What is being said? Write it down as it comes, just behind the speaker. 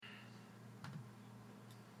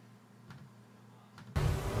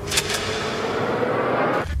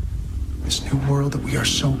world that we are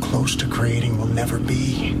so close to creating will never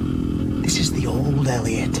be. This is the old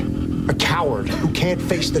Elliot, a coward who can't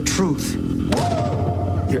face the truth.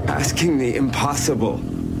 You're asking the impossible.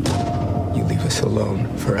 You leave us alone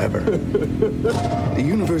forever. The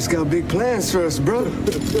universe got big plans for us, bro.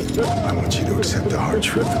 I want you to accept the hard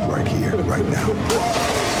truth right here, right now.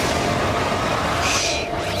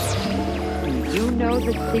 You know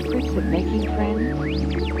the secrets of making friends?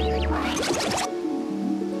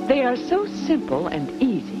 They are so simple and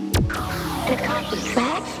easy. The Coffee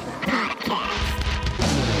Flats Podcast.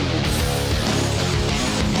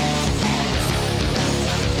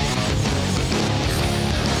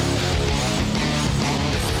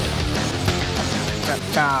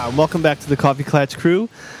 Welcome back to the Coffee Klatch crew.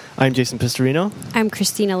 I'm Jason Pistorino. I'm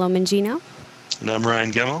Christina Lomangino. And I'm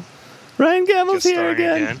Ryan Gemmel. Ryan Gemmel's Just here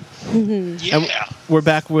starring again. Yeah. And we're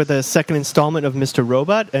back with a second installment of Mr.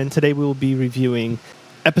 Robot, and today we will be reviewing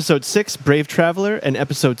Episode 6, Brave Traveler, and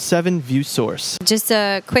Episode 7, View Source. Just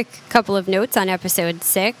a quick couple of notes on Episode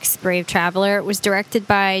 6, Brave Traveler. It was directed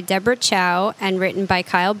by Deborah Chow and written by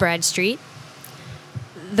Kyle Bradstreet.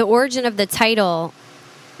 The origin of the title,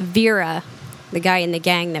 Vera, the guy in the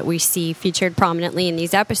gang that we see featured prominently in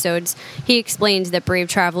these episodes, he explains that Brave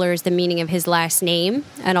Traveler is the meaning of his last name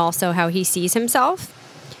and also how he sees himself.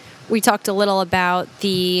 We talked a little about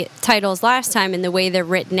the titles last time and the way they're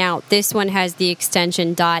written out. This one has the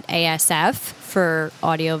extension .asf for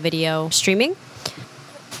audio-video streaming.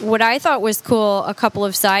 What I thought was cool, a couple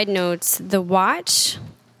of side notes, the watch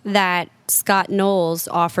that Scott Knowles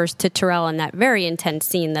offers to Terrell in that very intense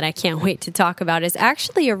scene that I can't wait to talk about is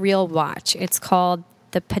actually a real watch. It's called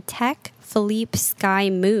the Patek Philippe Sky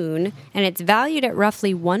Moon, and it's valued at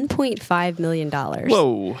roughly $1.5 million.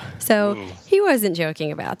 Whoa. So Whoa. he wasn't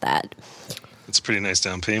joking about that. It's a pretty nice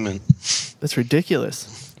down payment. That's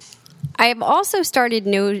ridiculous. I have also started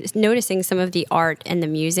noticing some of the art and the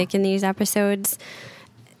music in these episodes.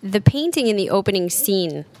 The painting in the opening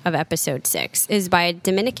scene of Episode 6 is by a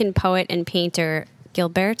Dominican poet and painter,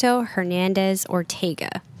 Gilberto Hernandez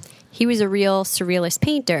Ortega. He was a real surrealist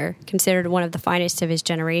painter, considered one of the finest of his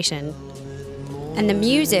generation. And the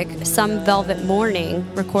music, Some Velvet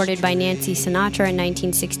Morning, recorded by Nancy Sinatra in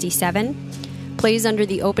 1967, plays under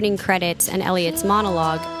the opening credits and Elliot's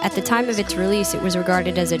monologue. At the time of its release, it was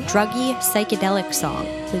regarded as a druggy, psychedelic song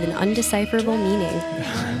with an undecipherable meaning.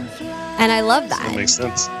 And I love that. That makes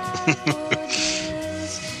sense.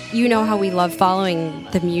 You know how we love following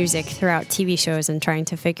the music throughout TV shows and trying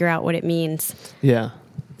to figure out what it means. Yeah.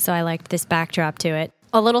 So I liked this backdrop to it.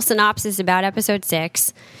 A little synopsis about Episode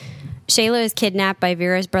 6. Shayla is kidnapped by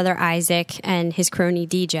Vera's brother Isaac and his crony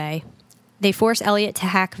DJ. They force Elliot to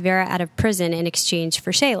hack Vera out of prison in exchange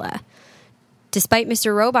for Shayla. Despite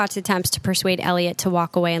Mr. Robot's attempts to persuade Elliot to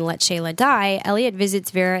walk away and let Shayla die, Elliot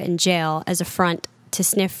visits Vera in jail as a front to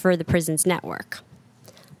sniff for the prison's network.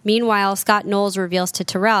 Meanwhile, Scott Knowles reveals to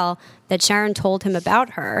Terrell that Sharon told him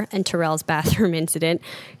about her and Terrell's bathroom incident,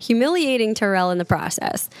 humiliating Terrell in the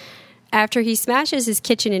process. After he smashes his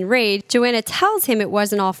kitchen in rage, Joanna tells him it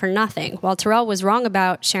wasn't all for nothing. While Terrell was wrong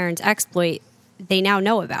about Sharon's exploit, they now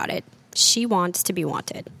know about it. She wants to be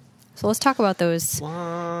wanted. So let's talk about those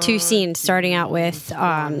two scenes, starting out with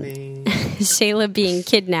Shayla being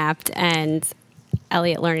kidnapped and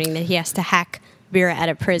Elliot learning that he has to hack Vera out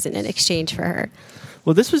of prison in exchange for her.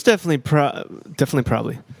 Well, this was definitely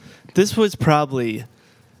probably. This was probably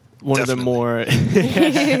one of the more.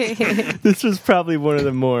 This was probably one of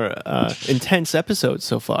the more intense episodes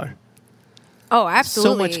so far. Oh,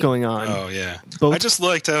 absolutely! So much going on. Oh, yeah. Both- I just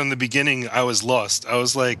liked how in the beginning I was lost. I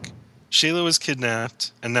was like, Shayla was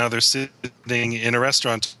kidnapped, and now they're sitting in a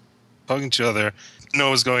restaurant talking to each other. I didn't know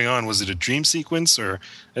what was going on. Was it a dream sequence, or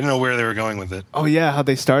I didn't know where they were going with it. Oh yeah, how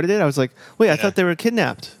they started it. I was like, wait, I Yeah. thought they were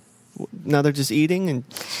kidnapped. Now they're just eating and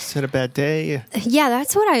just had a bad day. Yeah,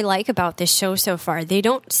 that's what I like about this show so far. They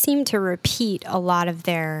don't seem to repeat a lot of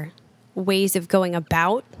their ways of going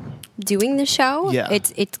about doing the show. Yeah.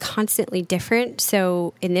 It's constantly different.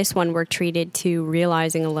 So in this one, we're treated to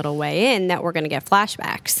realizing a little way in that we're going to get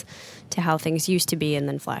flashbacks to how things used to be and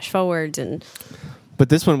then flash forwards. And But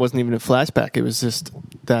this one wasn't even a flashback. It was just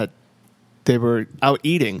that they were out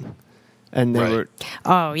eating, and they Right. were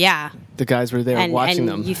oh, yeah. the guys were there watching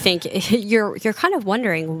them. You think you're kind of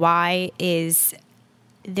wondering, why is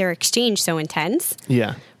their exchange so intense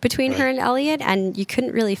Yeah. between her and Elliot, and you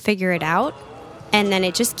couldn't really figure it out. And then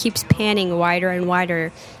it just keeps panning wider and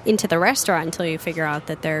wider into the restaurant until you figure out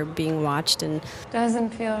that they're being watched. And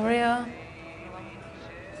Doesn't feel real.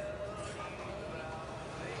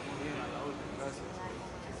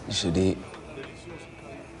 You should eat.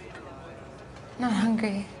 Not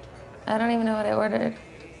hungry. I don't even know what I ordered.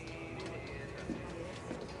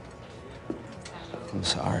 I'm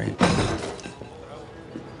sorry.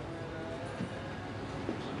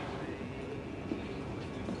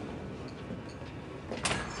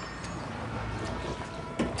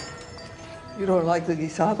 You don't like the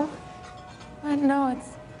guisado? No,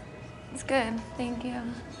 it's good. Thank you.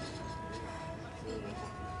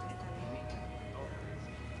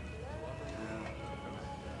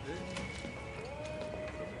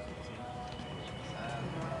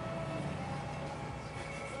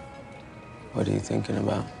 What are you thinking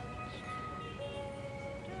about?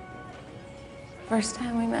 First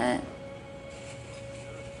time we met.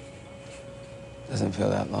 Doesn't feel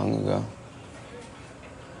that long ago.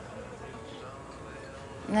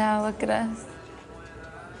 Now look at us.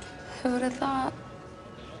 Who would have thought?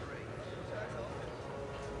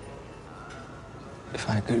 If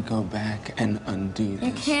I could go back and undo this.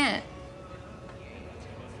 You can't.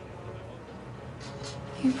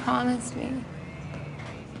 You promised me.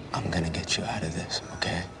 I'm gonna get you out of this,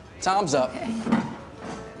 okay? Time's up. Okay.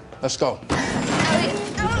 Let's go.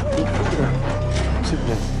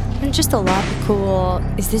 There's just a lot of cool.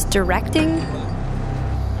 Is this directing?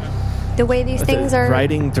 The way these things are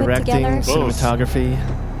writing, put directing, together? cinematography.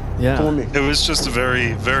 Yeah. It was just a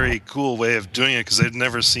very, very cool way of doing it because I'd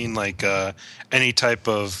never seen like any type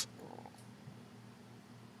of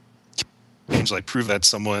change, like prove that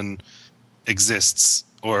someone exists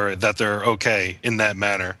or that they're okay in that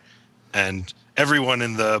manner. And everyone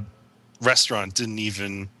in the restaurant didn't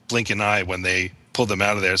even blink an eye when they pulled them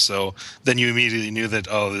out of there. So then you immediately knew that,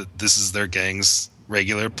 oh, this is their gang's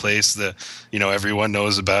regular place, that, you know, everyone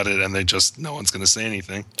knows about it and no one's going to say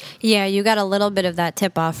anything. Yeah, you got a little bit of that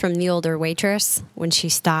tip off from the older waitress when she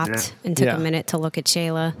stopped and took a minute to look at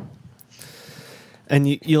Shayla. And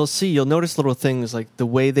you'll notice little things like the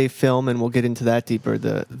way they film, and we'll get into that deeper,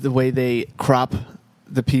 the way they crop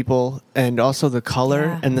the people, and also the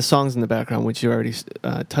color and the songs in the background, which you already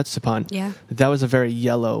touched upon. Yeah. That was a very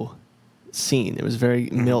yellow scene. It was very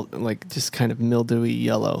like just kind of mildewy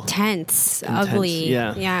yellow. Tense, ugly.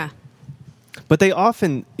 Yeah. But they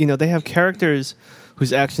often, they have characters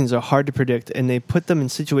whose actions are hard to predict, and they put them in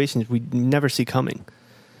situations we never see coming.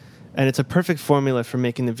 And it's a perfect formula for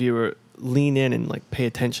making the viewer lean in and like pay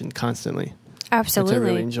attention constantly. Absolutely. Which I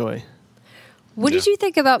really enjoy. What did you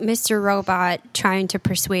think about Mr. Robot trying to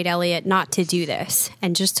persuade Elliot not to do this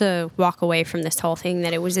and just to walk away from this whole thing,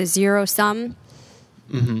 that it was a zero-sum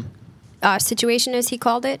situation, as he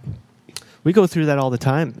called it? We go through that all the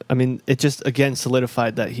time. I mean, it just, again,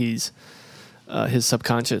 solidified that he's his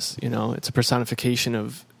subconscious. It's a personification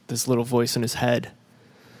of this little voice in his head.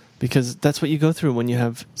 Because that's what you go through when you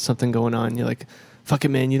have something going on. You're like, fuck it,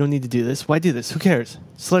 man, you don't need to do this. Why do this? Who cares?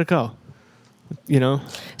 Just let it go.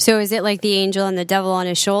 So is it like the angel and the devil on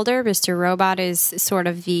his shoulder? Mr. Robot is sort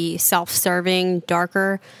of the self-serving,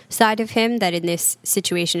 darker side of him that in this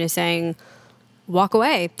situation is saying, walk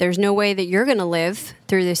away. There's no way that you're going to live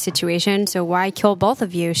through this situation, so why kill both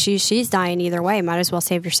of you? She's dying either way. Might as well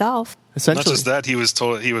save yourself. Essentially. Not just that, he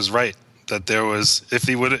was right that there was,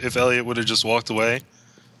 if Elliot would have just walked away,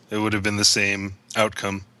 it would have been the same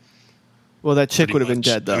outcome. Well, that chick would have been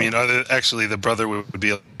dead, though. I mean, actually, the brother would be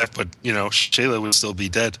alive, but, Shayla would still be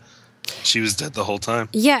dead. She was dead the whole time.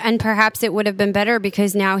 Yeah, and perhaps it would have been better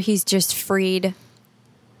because now he's just freed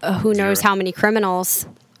who knows how many criminals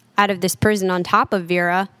out of this prison on top of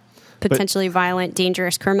Vera, potentially violent,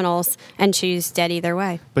 dangerous criminals, and she's dead either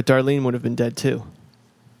way. But Darlene would have been dead, too.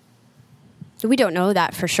 We don't know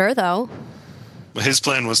that for sure, though. His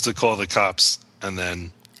plan was to call the cops and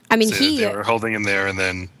then say that they were holding him there and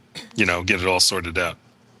then, get it all sorted out.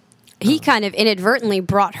 He kind of inadvertently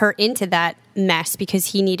brought her into that mess because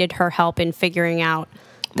he needed her help in figuring out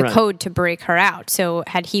the code to break her out. So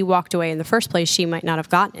had he walked away in the first place, she might not have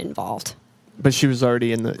gotten involved. But she was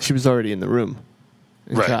already in the room.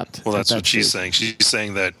 Right. Trapped well, that's what she's saying. She's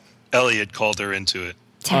saying that Elliot called her into it.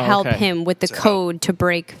 To help him with the code to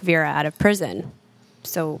break Vera out of prison.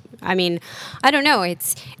 So, I mean, I don't know.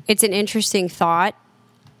 It's an interesting thought.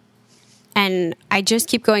 And I just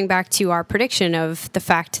keep going back to our prediction of the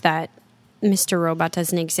fact that Mr. Robot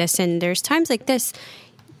doesn't exist. And there's times like this,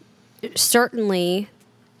 certainly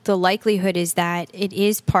the likelihood is that it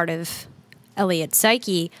is part of Elliot's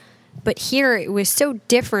psyche. But here it was so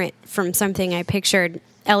different from something I pictured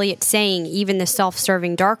Elliot saying, even the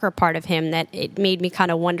self-serving, darker part of him, that it made me kind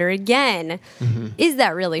of wonder again, is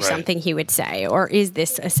that really something he would say? Or is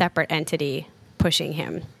this a separate entity pushing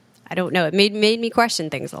him? I don't know. It made me question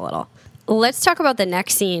things a little. Let's talk about the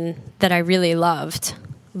next scene that I really loved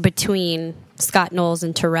between Scott Knowles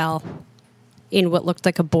and Terrell in what looked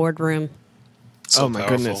like a boardroom. So my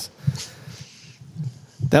powerful. goodness.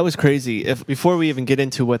 That was crazy. Before we even get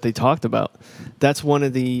into what they talked about, that's one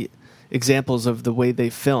of the examples of the way they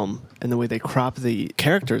film and the way they crop the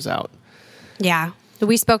characters out. Yeah.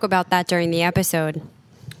 We spoke about that during the episode.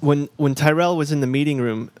 When Tyrell was in the meeting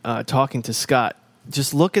room talking to Scott,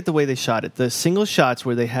 just look at the way they shot it. The single shots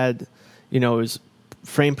where they had, it was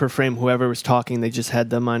frame per frame, whoever was talking, they just had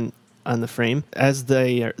them on the frame. As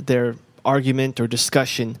their argument or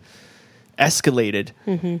discussion escalated,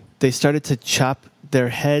 they started to chop their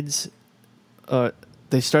heads.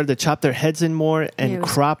 They started to chop their heads in more and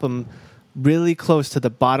crop them really close to the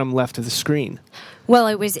bottom left of the screen. Well,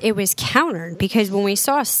 it was countered because when we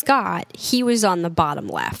saw Scott, he was on the bottom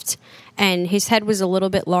left, and his head was a little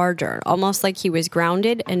bit larger, almost like he was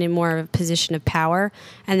grounded and in more of a position of power.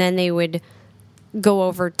 And then they would go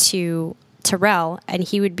over to Tyrell, and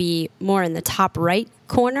he would be more in the top right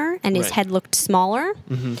corner, and his head looked smaller,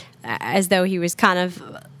 as though he was kind of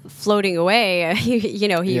floating away.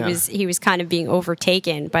 He was kind of being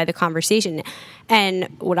overtaken by the conversation. And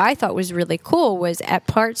what I thought was really cool was at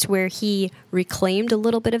parts where he reclaimed a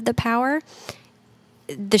little bit of the power,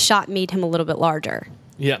 the shot made him a little bit larger.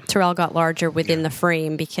 Yeah. Tyrell got larger within the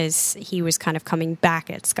frame because he was kind of coming back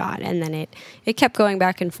at Scott, and then it kept going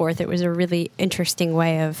back and forth. It was a really interesting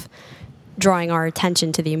way of drawing our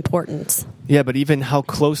attention to the importance. Yeah, but even how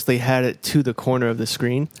close they had it to the corner of the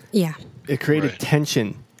screen. Yeah. It created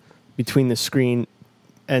tension between the screen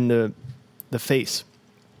and the face,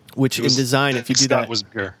 which in design, if you do Scott that, was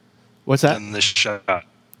bigger. What's that? Than the shot.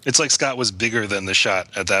 It's like Scott was bigger than the shot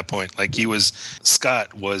at that point. Like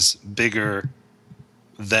Scott was bigger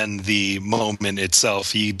than the moment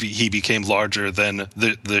itself. He became larger than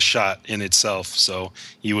the shot in itself. So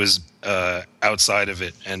he was outside of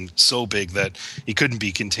it and so big that he couldn't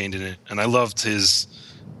be contained in it. And I loved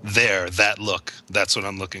that look. That's what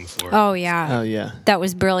I'm looking for. Oh, yeah. Oh, yeah. That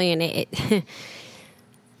was brilliant.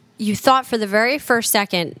 You thought for the very first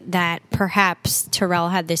second that perhaps Tyrell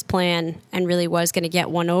had this plan and really was going to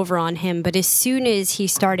get one over on him. But as soon as he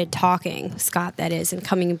started talking, Scott, that is, and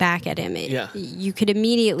coming back at him, you could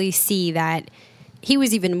immediately see that he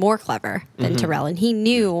was even more clever than Tyrell. And he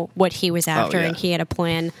knew what he was after, and he had a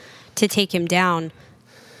plan to take him down.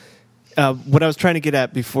 What I was trying to get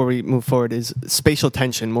at before we move forward is spatial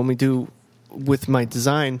tension. When we do with my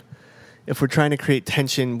design, if we're trying to create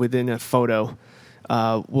tension within a photo,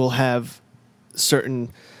 we'll have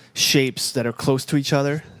certain shapes that are close to each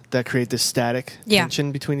other that create this static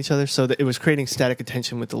tension between each other. So that it was creating static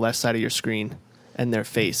tension with the left side of your screen and their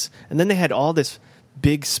face. And then they had all this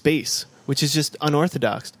big space, which is just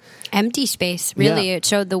unorthodox. Empty space, really. Yeah. It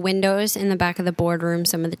showed the windows in the back of the boardroom,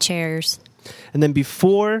 some of the chairs. And then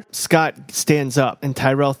before Scott stands up and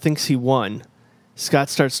Tyrell thinks he won, Scott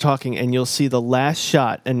starts talking, and you'll see the last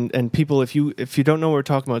shot. And people, if you don't know what we're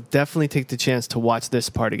talking about, definitely take the chance to watch this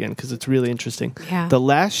part again because it's really interesting. Yeah. The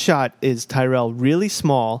last shot is Tyrell really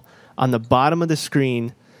small on the bottom of the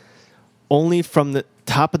screen, only from the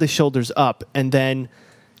top of the shoulders up, and then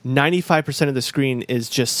 95% of the screen is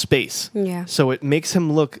just space. Yeah. So it makes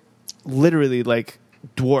him look literally like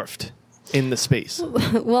dwarfed in the space.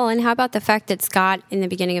 Well, and how about the fact that Scott, in the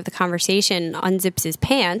beginning of the conversation, unzips his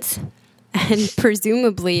pants and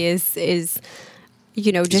presumably is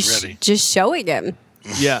just showing him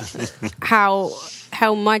how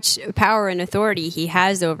much power and authority he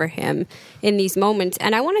has over him in these moments.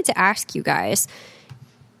 And I wanted to ask you guys,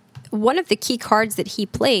 one of the key cards that he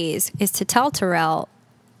plays is to tell Tyrell,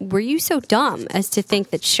 were you so dumb as to think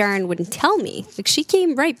that Sharon wouldn't tell me? Like, she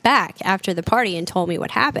came right back after the party and told me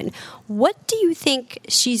what happened. What do you think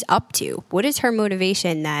she's up to? What is her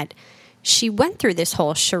motivation that she went through this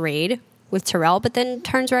whole charade with Tyrell, but then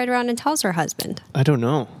turns right around and tells her husband? I don't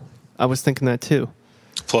know. I was thinking that too.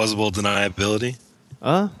 Plausible deniability.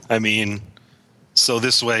 I mean, so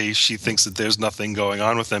this way she thinks that there's nothing going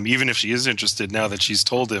on with them, even if she is interested now that she's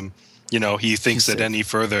told him. He thinks that any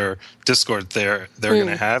further discord they're going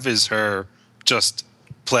to have is her just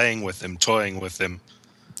playing with him, toying with him.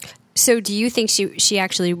 So do you think she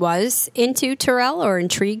actually was into Tyrell or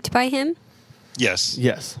intrigued by him? Yes.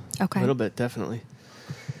 Yes. Okay. A little bit, definitely.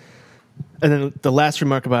 And then the last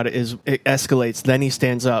remark about it is it escalates. Then he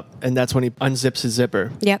stands up, and that's when he unzips his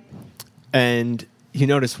zipper. Yep. And you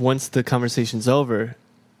notice once the conversation's over,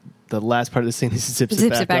 the last part of the scene, he zips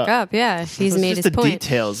it back up. Yeah, he's made his the point. The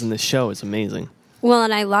details in the show is amazing. Well,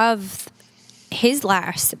 and I love his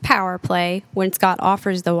last power play when Scott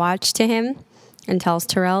offers the watch to him and tells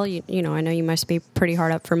Tyrell, I know you must be pretty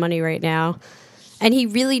hard up for money right now. And he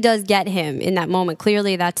really does get him in that moment.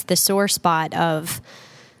 Clearly, that's the sore spot of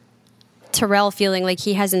Tyrell feeling like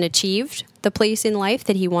he hasn't achieved the place in life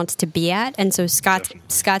that he wants to be at. And so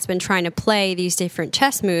Scott's been trying to play these different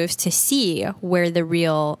chess moves to see where the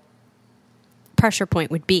real pressure point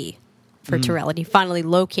would be for Tyrell. And he finally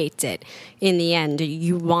locates it in the end.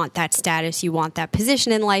 You want that status, you want that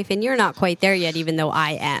position in life, and you're not quite there yet, even though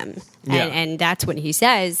I am. Yeah. And that's when he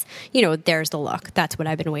says, there's the look. That's what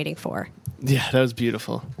I've been waiting for. Yeah, that was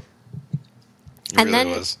beautiful. And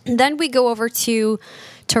then we go over to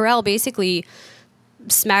Tyrell basically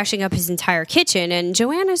smashing up his entire kitchen, and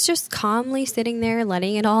Joanna's just calmly sitting there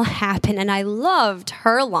letting it all happen. And I loved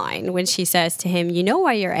her line when she says to him, "You know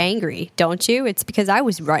why you're angry, don't you? It's because I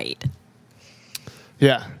was right."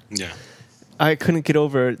 Yeah. Yeah. I couldn't get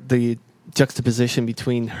over the juxtaposition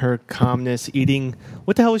between her calmness eating...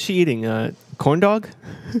 What the hell was she eating? Corn dog?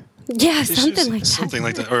 Yeah, something like that. Something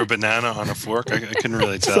like that. Or a banana on a fork. I couldn't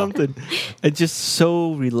really tell. Something. And just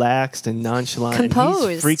so relaxed and nonchalant. Composed.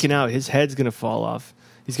 And he's freaking out. His head's going to fall off.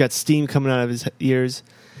 He's got steam coming out of his ears.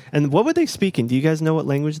 And what were they speaking? Do you guys know what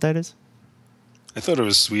language that is? I thought it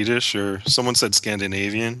was Swedish, or someone said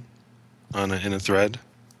Scandinavian in a thread.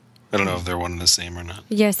 I don't know if they're one and the same or not.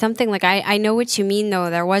 Yeah, something like I know what you mean, though.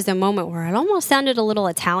 There was a moment where it almost sounded a little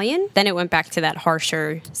Italian. Then it went back to that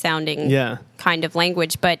harsher sounding kind of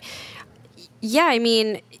language. But yeah, I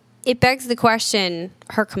mean, it begs the question,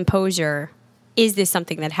 her composure, is this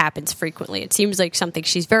something that happens frequently? It seems like something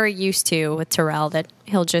she's very used to with Tyrell, that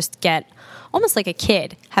he'll just get almost like a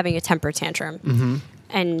kid having a temper tantrum. Mm-hmm.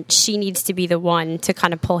 And she needs to be the one to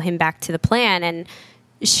kind of pull him back to the plan. And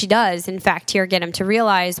she does, in fact, here get him to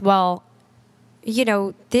realize, well,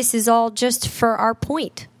 this is all just for our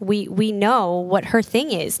point. We know what her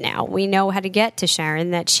thing is now. We know how to get to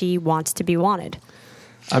Sharon, that she wants to be wanted.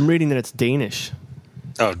 I'm reading that it's Danish.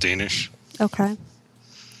 Oh, Danish. Okay.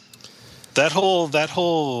 All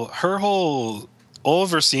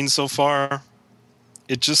of her scenes so far,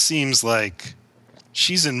 it just seems like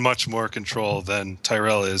she's in much more control than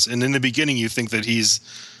Tyrell is. And in the beginning, you think that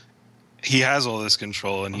he has all this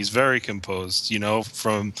control, and he's very composed.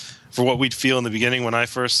 For what we'd feel in the beginning when I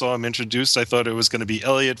first saw him introduced, I thought it was going to be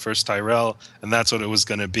Elliot versus Tyrell, and that's what it was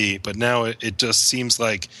going to be. But now it just seems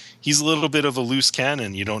like he's a little bit of a loose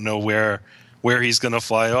cannon. You don't know where he's going to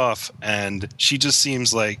fly off, and she just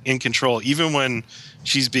seems like in control. Even when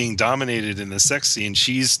she's being dominated in the sex scene,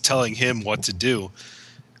 she's telling him what to do.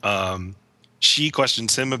 She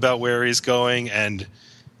questions him about where he's going, and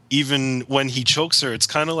even when he chokes her, it's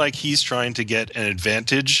kind of like he's trying to get an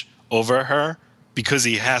advantage over her because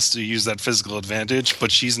he has to use that physical advantage,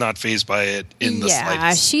 but she's not fazed by it in the slightest.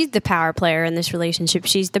 Yeah, she's the power player in this relationship.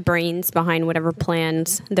 She's the brains behind whatever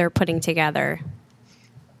plans they're putting together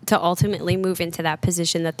to ultimately move into that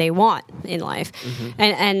position that they want in life. Mm-hmm.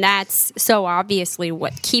 And that's so obviously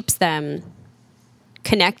what keeps them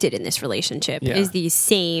connected in this relationship is these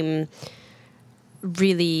same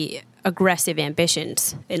really aggressive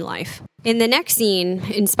ambitions in life. In the next scene,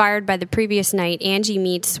 inspired by the previous night, Angie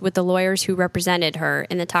meets with the lawyers who represented her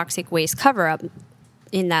in the toxic waste cover-up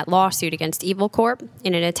in that lawsuit against Evil Corp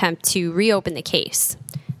in an attempt to reopen the case.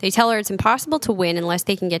 They tell her it's impossible to win unless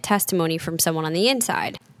they can get testimony from someone on the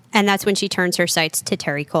inside. And that's when she turns her sights to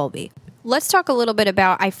Terry Colby. Let's talk a little bit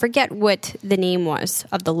about, I forget what the name was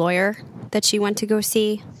of the lawyer that she went to go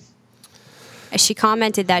see. She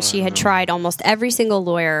commented that she had tried almost every single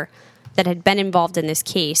lawyer that had been involved in this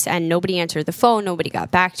case, and nobody answered the phone, nobody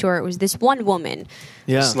got back to her. It was this one woman.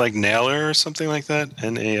 Yeah. It's like Naylor or something like that?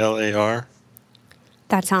 Nalar?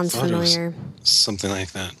 That sounds familiar. Something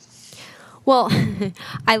like that. Well,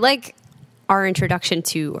 I like our introduction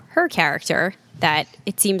to her character, that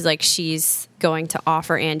it seems like she's going to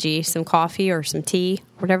offer Angie some coffee or some tea,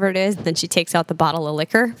 whatever it is. Then she takes out the bottle of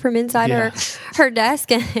liquor from inside her desk.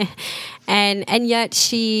 and yet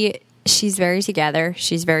she's very together.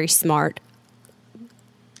 She's very smart.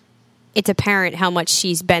 It's apparent how much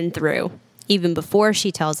she's been through, even before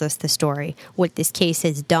she tells us the story, what this case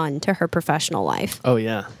has done to her professional life. Oh,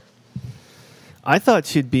 yeah. I thought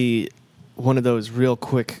she'd be one of those real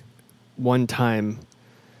quick one-time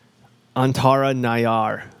Antara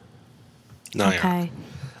Nayar. Okay.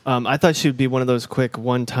 I thought she would be one of those quick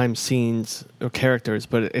one-time scenes or characters,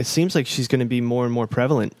 but it seems like she's going to be more and more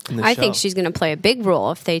prevalent in the show. I think she's going to play a big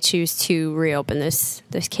role if they choose to reopen this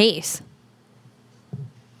case.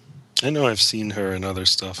 I know I've seen her in other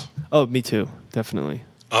stuff. Oh, me too. Definitely.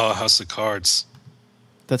 Oh, House of Cards.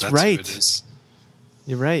 That's right. What it is.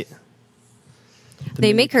 You're right.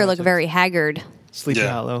 They make her look very haggard. Sleepy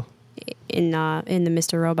Hollow. In the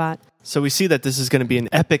Mr. Robot. So we see that this is going to be an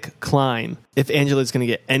epic climb if Angela's going to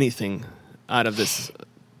get anything out of this.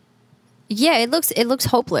 Yeah, it looks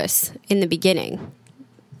hopeless in the beginning.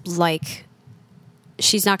 like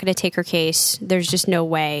she's not going to take her case. There's just no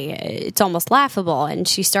way. It's almost laughable. And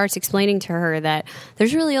she starts explaining to her that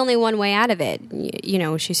there's really only one way out of it. You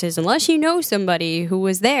know, she says, unless you know somebody who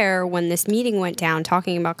was there when this meeting went down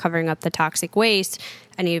talking about covering up the toxic waste,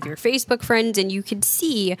 any of your Facebook friends, and you could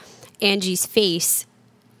see Angie's face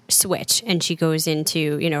switch. And she goes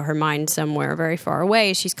into, you know, her mind somewhere very far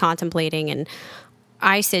away. She's contemplating. And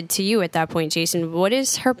I said to you at that point, Jason, what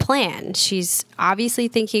is her plan? She's obviously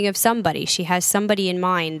thinking of somebody. She has somebody in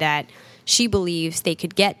mind that she believes they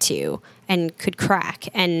could get to and could crack.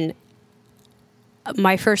 And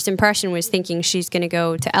my first impression was thinking she's going to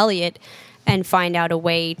go to Elliot and find out a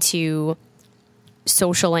way to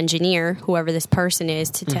social engineer whoever this person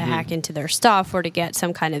is to hack into their stuff or to get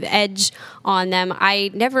some kind of edge on them.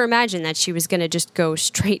 I never imagined that she was going to just go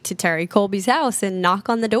straight to Terry Colby's house and knock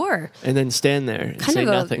on the door. And then stand there and say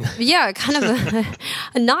nothing. Yeah, kind of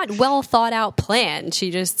a not well thought out plan.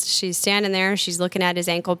 She's standing there, she's looking at his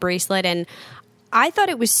ankle bracelet, and I thought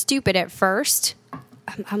it was stupid at first.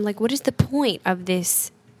 I'm like, what is the point of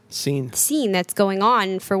this scene that's going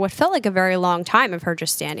on for what felt like a very long time of her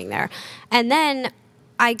just standing there? And then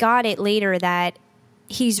I got it later that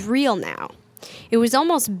he's real now. It was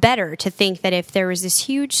almost better to think that if there was this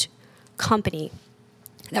huge company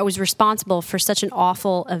that was responsible for such an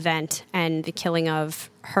awful event and the killing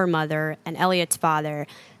of her mother and Elliot's father,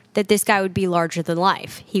 that this guy would be larger than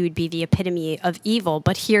life. He would be the epitome of evil.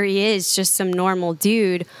 But here he is, just some normal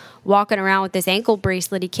dude walking around with this ankle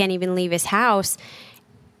bracelet. He can't even leave his house.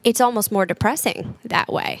 It's almost more depressing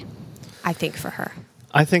that way, I think, for her.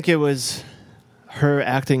 I think it was her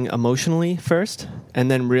acting emotionally first,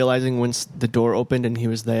 and then realizing once the door opened and he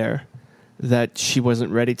was there that she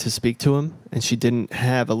wasn't ready to speak to him and she didn't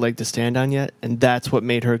have a leg to stand on yet, and that's what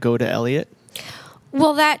made her go to Elliot.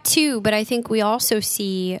 Well, that too, but I think we also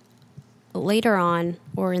see later on,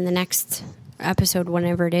 or in the next episode,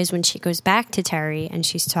 whenever it is, when she goes back to Terry and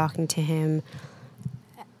she's talking to him,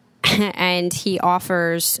 and he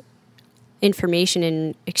offers information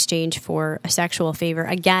in exchange for a sexual favor.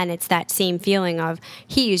 Again, it's that same feeling of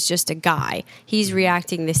he's just a guy. He's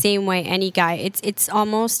reacting the same way any guy. It's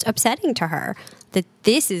almost upsetting to her that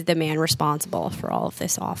this is the man responsible for all of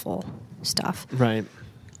this awful stuff. Right.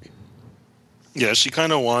 Yeah, she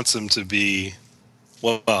kind of wants him to be,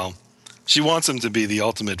 well, she wants him to be the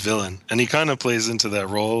ultimate villain, and he kind of plays into that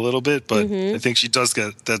role a little bit, but I think she does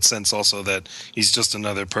get that sense also that he's just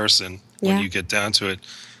another person when you get down to it.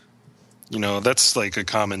 You know, that's like a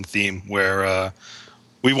common theme where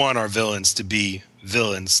we want our villains to be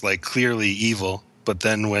villains, like clearly evil, but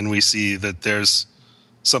then when we see that there's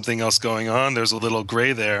something else going on, there's a little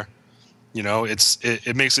gray there, you know,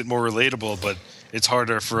 it makes it more relatable, but it's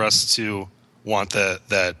harder for us to want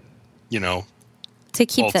that you know, to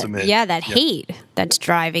keep ultimate, that hate that's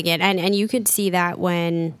driving it. And you could see that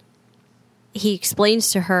when he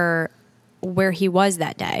explains to her where he was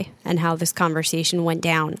that day and how this conversation went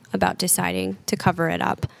down about deciding to cover it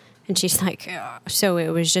up. And she's like, so it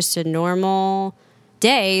was just a normal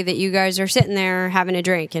day that you guys are sitting there having a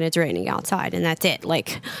drink and it's raining outside and that's it.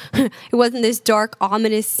 Like, it wasn't this dark,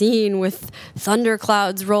 ominous scene with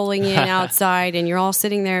thunderclouds rolling in outside and you're all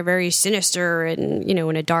sitting there very sinister and, you know,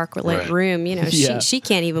 in a dark lit room. You know, she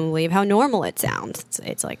can't even believe how normal it sounds.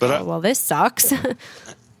 It's like, well, this sucks.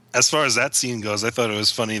 As far as that scene goes, I thought it was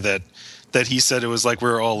funny that he said it was like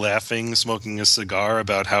we're all laughing, smoking a cigar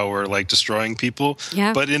about how we're like destroying people.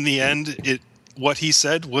 Yeah. But in the end, what he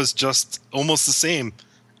said was just almost the same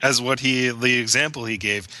as the example he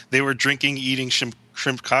gave. They were drinking, eating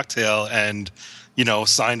shrimp cocktail and, you know,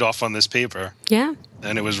 signed off on this paper. Yeah.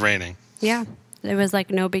 And it was raining. Yeah. It was like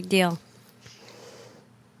no big deal.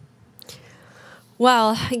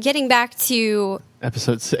 Well, getting back to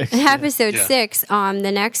Episode 6. Episode 6.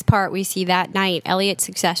 The next part we see that night, Elliot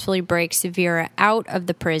successfully breaks Vera out of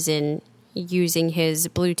the prison using his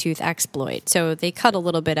Bluetooth exploit. So they cut a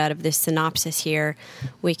little bit out of this synopsis here.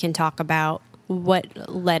 We can talk about what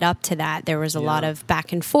led up to that. There was a lot of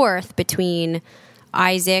back and forth between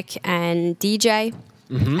Isaac and DJ.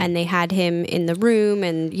 And they had him in the room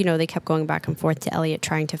and, you know, they kept going back and forth to Elliot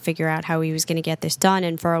trying to figure out how he was going to get this done.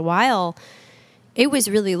 And for a while, it was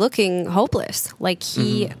really looking hopeless. Like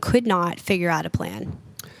he could not figure out a plan.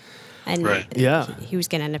 And he was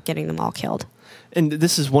going to end up getting them all killed. And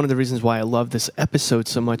this is one of the reasons why I love this episode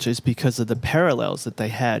so much is because of the parallels that they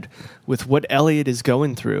had with what Elliot is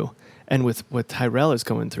going through and with what Tyrell is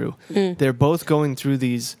going through. They're both going through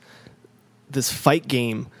this fight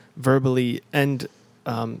game verbally and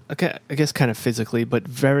I guess kind of physically, but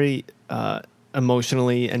very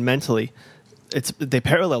emotionally and mentally. They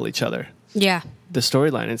parallel each other. Yeah. The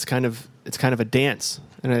storyline, it's kind of it's kind of a dance,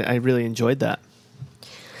 and I really enjoyed that.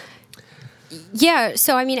 Yeah,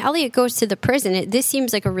 so I mean, Elliot goes to the prison. This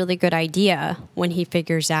seems like a really good idea when he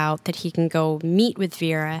figures out that he can go meet with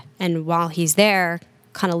Vera, and while he's there,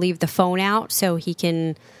 kind of leave the phone out so he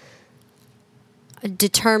can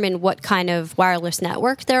determine what kind of wireless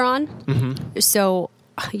network they're on. Mm-hmm. So,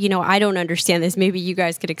 I don't understand this. Maybe you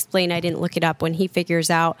guys could explain. I didn't look it up. When he figures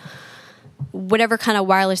out whatever kind of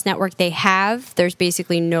wireless network they have, there's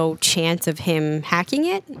basically no chance of him hacking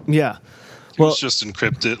it. Yeah. Well, it's just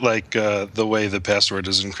encrypted, like the way the password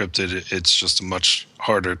is encrypted. It's just much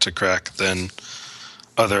harder to crack than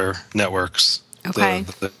other networks. Okay.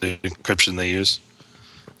 The encryption they use.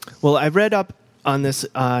 Well, I read up on this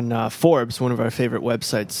on Forbes, one of our favorite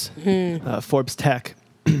websites, Forbes Tech,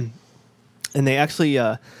 and they actually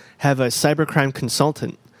have a cybercrime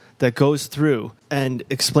consultant that goes through and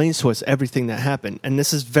explains to us everything that happened. And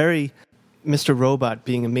this is very Mr. Robot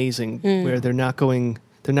being amazing, where they're not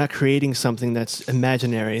creating something that's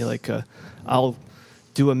imaginary, like I'll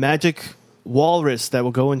do a magic walrus that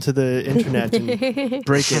will go into the internet and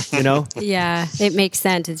break it, Yeah, it makes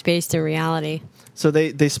sense. It's based in reality. So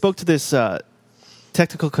they spoke to this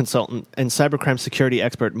technical consultant and cybercrime security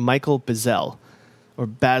expert, Michael Bazel,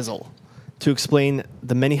 to explain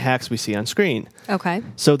the many hacks we see on screen. Okay.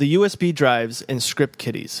 So the USB drives and script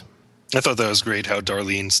kiddies. I thought that was great how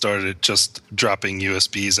Darlene started just dropping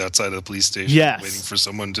USBs outside of the police station, Yes. waiting for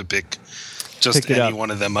someone to pick it any up.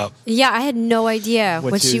 one of them up. Yeah, I had no idea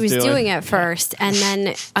what she was doing. doing at first. And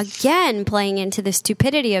then again, playing into the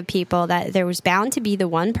stupidity of people, that there was bound to be the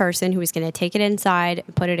one person who was going to take it inside,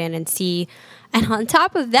 put it in and see. And on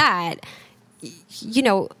top of that,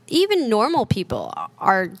 even normal people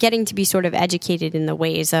are getting to be sort of educated in the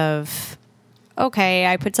ways of, okay,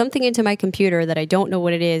 I put something into my computer that I don't know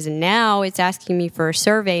what it is, and now it's asking me for a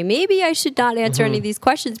survey. Maybe I should not answer any of these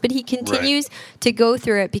questions, but he continues to go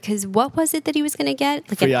through it because what was it that he was going to get?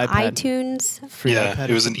 Like Free an iPad. iTunes? Free Yeah, iPad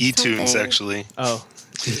it was an or something. eTunes, actually. Oh,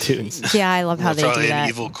 eTunes. Yeah, I love how they do Probably that. an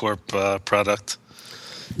Evil Corp product.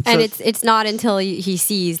 And it's not until he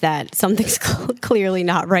sees that something's clearly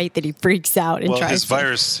not right that he freaks out and Well, tries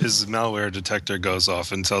his malware detector goes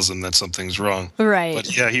off and tells him that something's wrong. Right.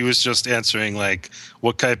 But yeah, he was just answering like,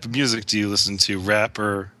 what type of music do you listen to, rap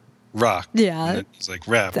or rock? Yeah. And he's like,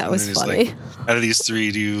 rap. That and was then he's funny. like, out of these three,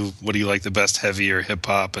 what do you like the best, heavy or hip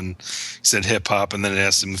hop? And he said hip hop, and then it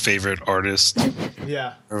asked him favorite artist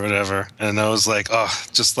Yeah. or whatever. And I was like,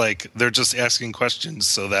 just like they're just asking questions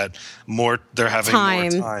so that they're having more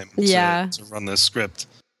time to run this script.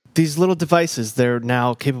 These little devices, they're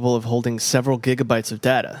now capable of holding several gigabytes of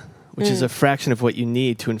data, which is a fraction of what you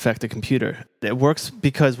need to infect a computer. It works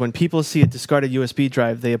because when people see a discarded USB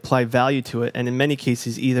drive, they apply value to it, and in many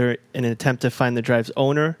cases, either in an attempt to find the drive's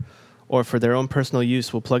owner or for their own personal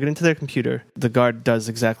use, will plug it into their computer. The guard does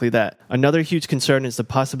exactly that. Another huge concern is the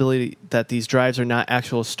possibility that these drives are not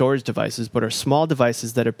actual storage devices, but are small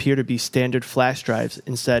devices that appear to be standard flash drives,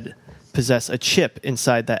 instead possess a chip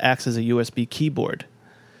inside that acts as a USB keyboard.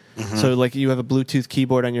 Mm-hmm. So like you have a Bluetooth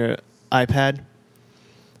keyboard on your iPad,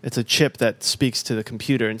 it's a chip that speaks to the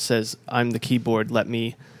computer and says, I'm the keyboard, let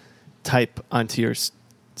me type onto your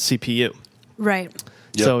CPU. Right.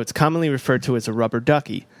 Yep. So it's commonly referred to as a rubber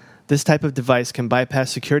ducky. This type of device can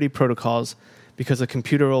bypass security protocols because a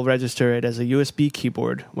computer will register it as a USB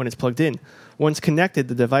keyboard when it's plugged in. Once connected,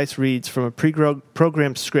 the device reads from a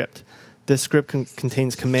pre-programmed script. This script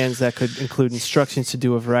contains commands that could include instructions to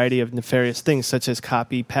do a variety of nefarious things, such as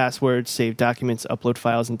copy passwords, save documents, upload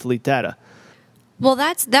files, and delete data. Well,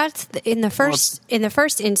 that's in the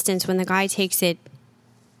first instance when the guy takes it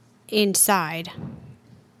inside.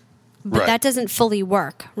 But that doesn't fully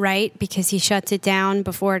work, right? Because he shuts it down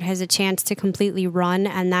before it has a chance to completely run,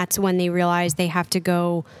 and that's when they realize they have to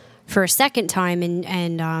go for a second time,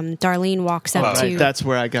 and Darlene walks up to that's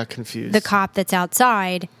where I got confused. the cop that's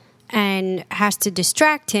outside and has to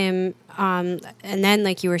distract him, and then,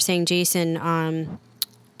 like you were saying, Jason,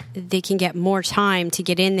 they can get more time to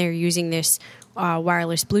get in there using this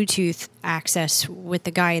wireless Bluetooth access with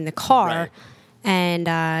the guy in the car. Right.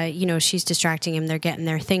 And, she's distracting him. They're getting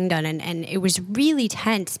their thing done. And it was really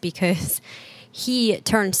tense because he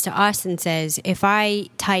turns to us and says, if I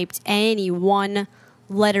typed any one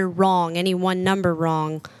letter wrong, any one number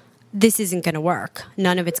wrong, this isn't going to work.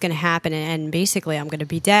 None of it's going to happen. And basically, I'm going to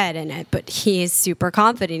be dead. But he is super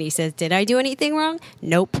confident. He says, did I do anything wrong?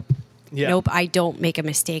 Nope. Yeah. Nope, I don't make a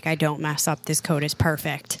mistake. I don't mess up. This code is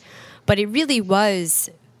perfect. But it really was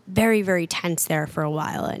very, very tense there for a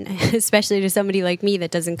while, and especially to somebody like me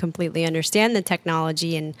that doesn't completely understand the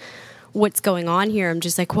technology and what's going on here. I'm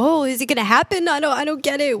just like, whoa, is it going to happen? I don't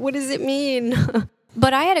get it. What does it mean?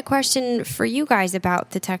 But I had a question for you guys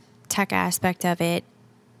about the tech aspect of it.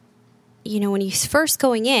 You know, when he's first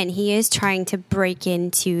going in, he is trying to break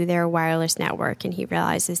into their wireless network, and he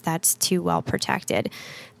realizes that's too well protected.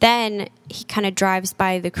 Then he kind of drives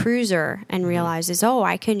by the cruiser and realizes, oh,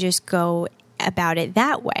 I can just go about it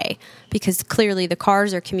that way, because clearly the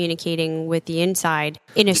cars are communicating with the inside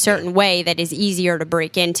in a certain way that is easier to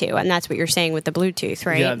break into. And that's what you're saying with the Bluetooth,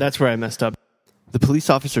 right? Yeah, that's where I messed up. The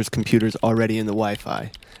police officer's computer's already in the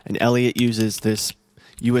Wi-Fi, and Elliot uses this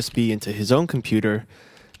USB into his own computer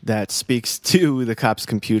that speaks to the cop's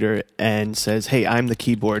computer and says, hey, I'm the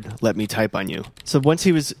keyboard, let me type on you. So once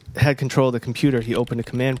he had control of the computer, he opened a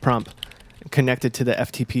command prompt connected to the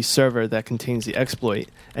FTP server that contains the exploit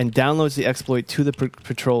and downloads the exploit to the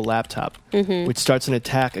patrol laptop, which starts an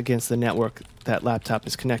attack against the network that laptop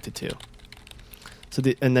is connected to.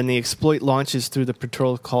 And then the exploit launches through the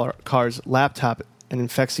patrol car's laptop and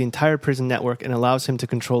infects the entire prison network and allows him to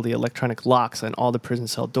control the electronic locks on all the prison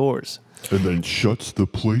cell doors. And then shuts the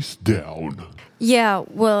place down. Yeah,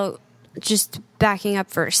 well, just backing up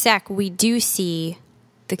for a sec, we do see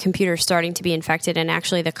the computer starting to be infected, and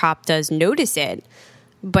actually the cop does notice it.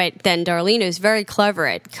 But then Darlene is very clever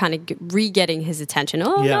at kind of re-getting his attention.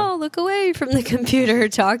 Oh, yeah. No, look away from the computer.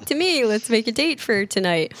 Talk to me. Let's make a date for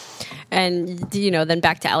tonight. And, you know, then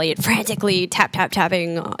back to Elliot frantically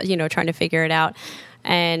tapping, you know, trying to figure it out.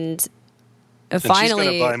 And finally, she's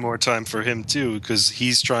going to buy more time for him, too, because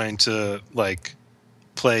he's trying to, like,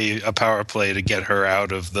 play a power play to get her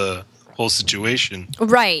out of the whole situation.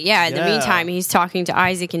 Right, yeah. In the meantime, he's talking to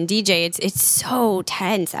Isaac and DJ. It's so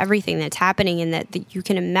tense, everything that's happening, and that you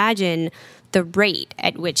can imagine the rate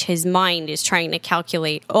at which his mind is trying to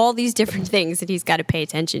calculate all these different things that he's got to pay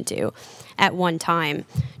attention to at one time.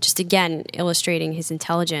 Just, again, illustrating his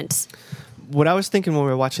intelligence. What I was thinking when we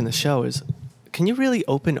were watching the show is, can you really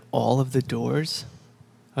open all of the doors?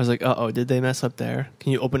 I was like, uh-oh, did they mess up there?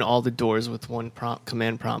 Can you open all the doors with one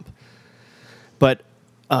command prompt? But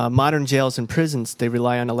modern jails and prisons, they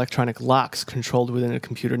rely on electronic locks controlled within a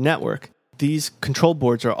computer network. These control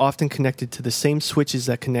boards are often connected to the same switches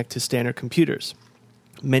that connect to standard computers.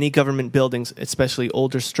 Many government buildings, especially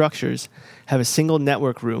older structures, have a single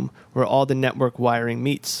network room where all the network wiring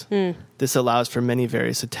meets. This allows for many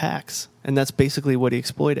various attacks, and that's basically what he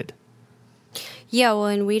exploited. Yeah, well,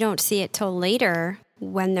 and we don't see it till later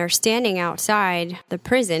when they're standing outside the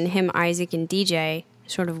prison, him, Isaac, and DJ,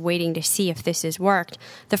 sort of waiting to see if this has worked.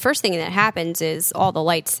 The first thing that happens is all the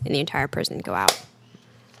lights in the entire prison go out.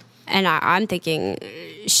 And I'm thinking,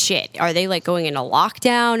 shit, are they like going into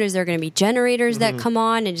lockdown? Is there going to be generators that come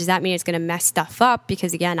on? And does that mean it's going to mess stuff up?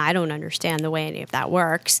 Because again, I don't understand the way any of that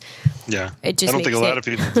works. Yeah. It just I don't think a lot of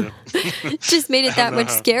people do. Just made it that much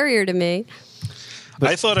scarier to me.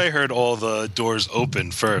 I thought I heard all the doors open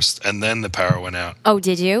first and then the power went out. Oh,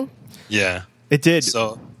 did you? Yeah. It did.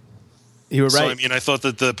 So you were right. So, I mean, I thought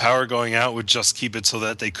that the power going out would just keep it so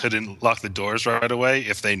that they couldn't lock the doors right away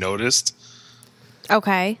if they noticed.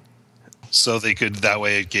 Okay. So they could, that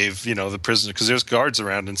way it gave, you know, the prisoner, because there's guards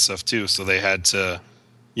around and stuff too. So they had to,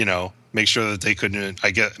 you know, make sure that they couldn't,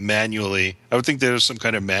 manually. I would think there was some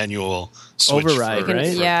kind of manual switch override, for, right?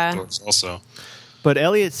 for yeah. doors also. But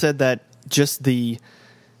Elliot said that just the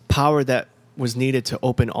power that was needed to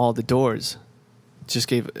open all the doors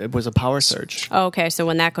it was a power surge. Okay, so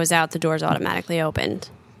when that goes out, the doors automatically opened.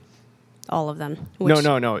 All of them.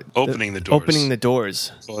 No. Opening the doors. Opening the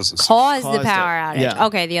doors. Caused the power outage. Yeah.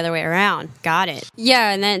 Okay, the other way around. Got it.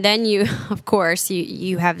 Yeah, and then you, of course,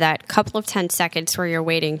 you have that couple of 10 seconds where you're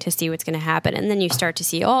waiting to see what's going to happen. And then you start to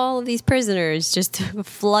see all of these prisoners just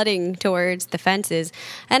flooding towards the fences.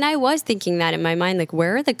 And I was thinking that in my mind, like,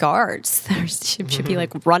 where are the guards? There should be,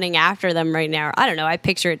 like, running after them right now. I don't know. I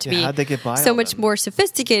picture it to be how'd they get by so much more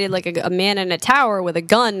sophisticated, like a man in a tower with a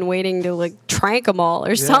gun waiting to, like, trank them all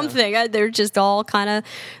or something. They're just all kind of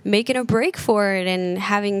making a break for it and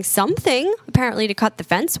having something apparently to cut the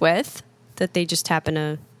fence with that they just happen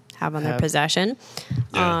to have on their possession.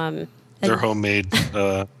 Yeah. They're homemade,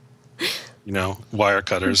 wire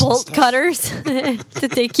cutters. Bolt cutters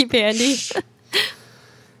that they keep handy.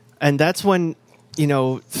 And that's when,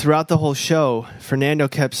 throughout the whole show, Fernando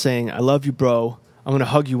kept saying, I love you, bro. I'm going to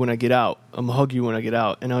hug you when I get out. I'm going to hug you when I get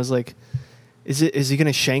out. And I was like, is he going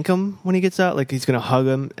to shank him when he gets out? Like he's going to hug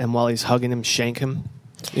him, and while he's hugging him, shank him?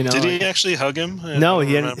 Did he actually hug him? No,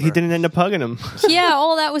 he didn't end up hugging him. Yeah,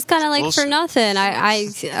 all that was kind of like for nothing. I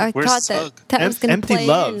thought that was going to play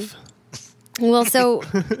love. In. Well, so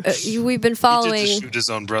we've been following. He did just shoot his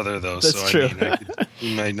own brother, though. That's so true. I mean,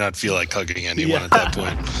 he might not feel like hugging anyone at that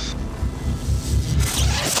point.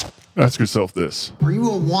 Ask yourself this: are you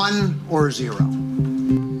a 1 or a 0?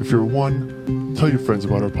 If you're a 1, Tell your friends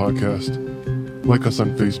about our podcast. Like us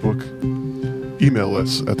on Facebook. Email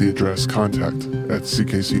us at the address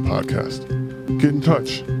contact@ckcpodcast. Get in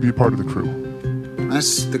touch. Be a part of the crew.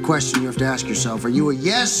 That's the question you have to ask yourself. Are you a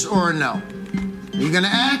yes or a no? Are you going to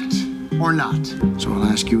act or not? So I'll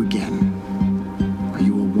ask you again. Are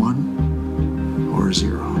you a 1 or a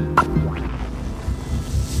 0?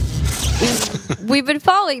 We've been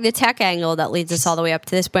following the tech angle that leads us all the way up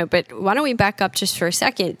to this point, but why don't we back up just for a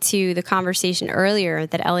second to the conversation earlier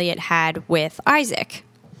that Elliot had with Isaac,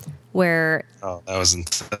 where... Oh, that was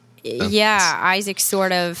intense. Yeah, Isaac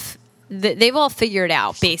sort of... They've all figured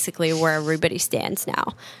out basically where everybody stands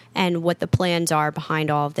now and what the plans are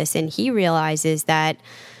behind all of this. And he realizes that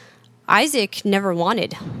Isaac never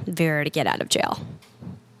wanted Vera to get out of jail.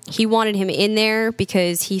 He wanted him in there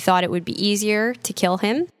because he thought it would be easier to kill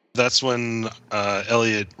him. That's when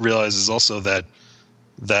Elliot realizes also that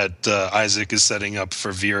Isaac is setting up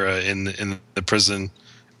for Vera in the prison,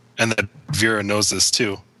 and that Vera knows this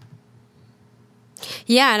too.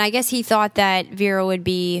 Yeah, and I guess he thought that Vera would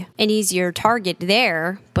be an easier target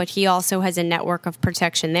there, but he also has a network of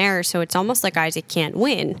protection there, so it's almost like Isaac can't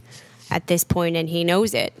win at this point, and he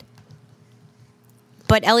knows it.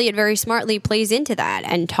 But Elliot very smartly plays into that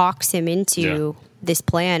and talks him into this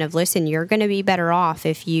plan of, listen, you're going to be better off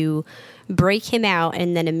if you break him out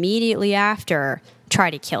and then immediately after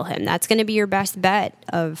try to kill him. That's going to be your best bet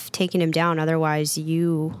of taking him down. Otherwise,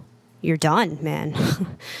 you're done, man.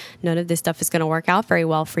 None of this stuff is going to work out very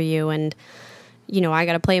well for you. And, I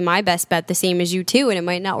got to play my best bet the same as you too. And it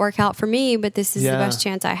might not work out for me, but this is the best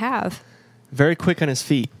chance I have. Very quick on his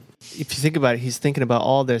feet. If you think about it, he's thinking about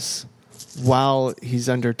all this while he's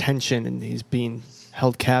under tension and he's being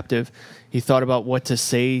held captive. He thought about what to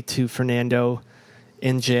say to Fernando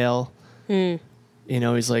in jail.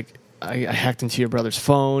 He's like, I hacked into your brother's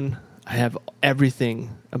phone. I have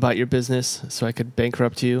everything about your business, so I could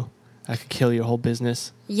bankrupt you. I could kill your whole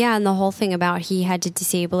business. Yeah, and the whole thing about he had to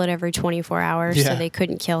disable it every 24 hours so they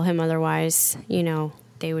couldn't kill him. Otherwise,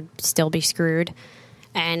 they would still be screwed.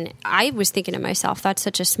 And I was thinking to myself, that's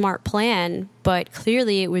such a smart plan, but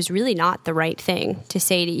clearly it was really not the right thing to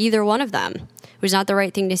say to either one of them. It was not the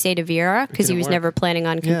right thing to say to Vera because he was never planning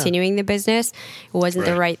on continuing the business. It wasn't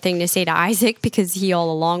the right thing to say to Isaac because he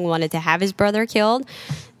all along wanted to have his brother killed.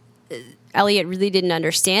 Elliot really didn't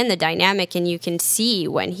understand the dynamic, and you can see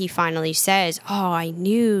when he finally says, "Oh, I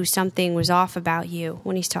knew something was off about you."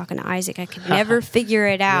 When he's talking to Isaac, I could never figure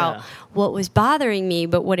it out what was bothering me,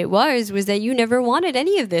 but what it was that you never wanted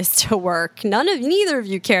any of this to work. Neither of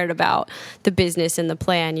you cared about the business and the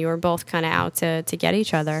plan. You were both kind of out to get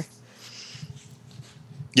each other.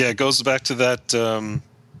 Yeah, it goes back to that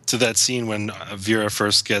scene when Vera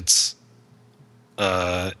first gets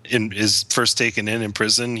is first taken in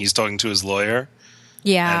prison. He's talking to his lawyer.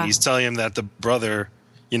 Yeah. And he's telling him that the brother,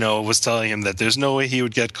 was telling him that there's no way he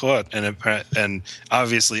would get caught. And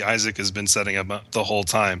obviously Isaac has been setting him up the whole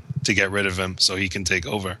time to get rid of him so he can take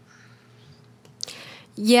over.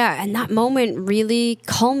 Yeah, and that moment really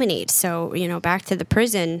culminates. So, back to the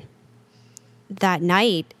prison that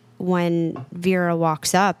night when Vera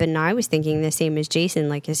walks up, and I was thinking the same as Jason,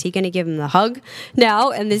 like, is he going to give him the hug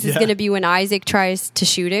now? And this is going to be when Isaac tries to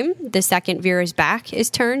shoot him the second Vera's back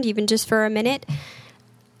is turned, even just for a minute.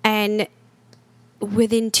 And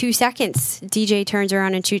within 2 seconds, DJ turns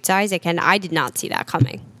around and shoots Isaac, and I did not see that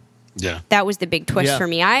coming. Yeah. That was the big twist for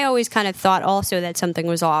me. I always kind of thought also that something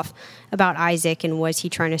was off about Isaac and was he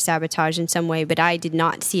trying to sabotage in some way, but I did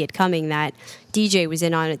not see it coming that DJ was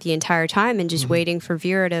in on it the entire time and just waiting for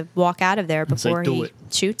Vera to walk out of there before he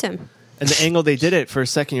shoots him. And the angle they did it for a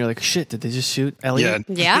second, you're like, shit, did they just shoot Elliot?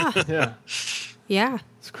 Yeah. Yeah.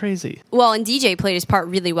 It's crazy. Well, and DJ played his part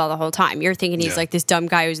really well the whole time. You're thinking he's like this dumb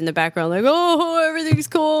guy who's in the background like, oh, everything's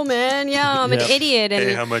cool, man. Yeah, I'm an idiot. And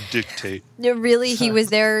hey, I'm a dictate. Really, he was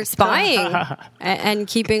there spying and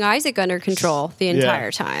keeping Isaac under control the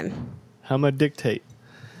entire time. I'm a dictate.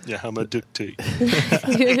 Yeah, I'm a dictate.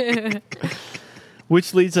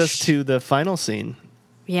 Which leads us to the final scene.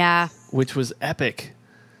 Yeah. Which was epic.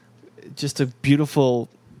 Just a beautiful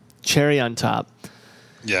cherry on top.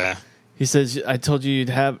 Yeah. He says, I told you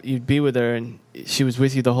you'd be with her, and she was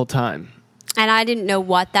with you the whole time. And I didn't know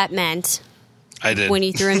what that meant. I did. When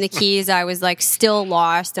he threw him the keys, I was like still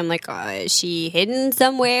lost. I'm like, is she hidden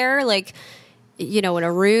somewhere? Like, in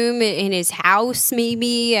a room in his house,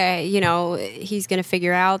 maybe. He's going to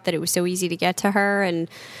figure out that it was so easy to get to her. And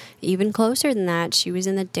even closer than that, she was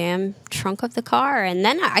in the damn trunk of the car. And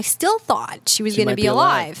then I still thought she was going to be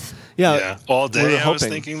alive. Yeah. All day I was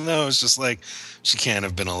thinking, though, it's just like, she can't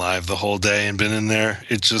have been alive the whole day and been in there.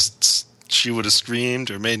 It just, she would have screamed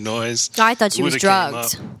or made noise. I thought she was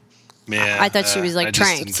drugged. Yeah, I thought she was like I just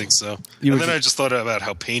tranked. didn't think so. And then I just thought about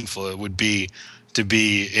how painful it would be to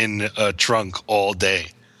be in a trunk all day.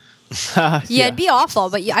 Yeah, it'd be awful,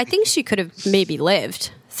 but I think she could have maybe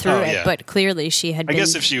lived through it. Yeah. But clearly, she had. I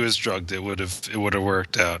guess if she was drugged, it would have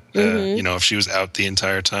worked out. If she was out the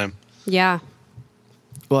entire time. Yeah.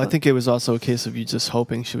 Well, I think it was also a case of you just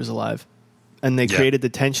hoping she was alive. And they created the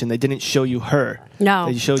tension. They didn't show you her. No.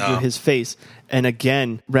 They showed you his face. And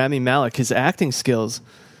again, Rami Malek, his acting skills,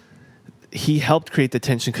 he helped create the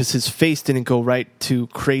tension because his face didn't go right to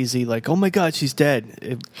crazy, like, oh my God, she's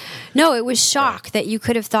dead. No, it was shock that you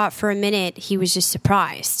could have thought for a minute he was just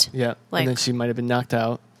surprised. Yeah. Like, and then she might have been knocked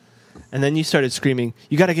out. And then you started screaming,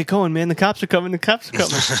 you got to get going, man. The cops are coming. The cops are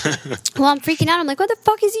coming. well, I'm freaking out. I'm like, what the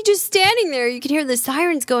fuck is he just standing there? You can hear the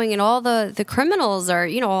sirens going and all the criminals are,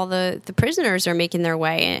 all the prisoners are making their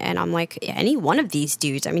way. And I'm like, any one of these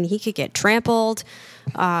dudes, I mean, he could get trampled.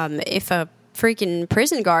 If a freaking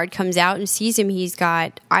prison guard comes out and sees him, he's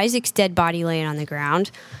got Isaac's dead body laying on the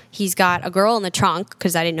ground. He's got a girl in the trunk,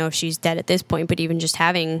 because I didn't know if she's dead at this point, but even just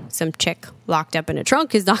having some chick locked up in a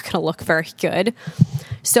trunk is not going to look very good.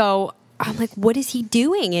 So I'm like, what is he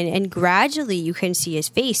doing? And gradually you can see his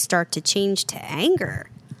face start to change to anger.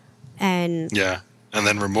 And yeah, and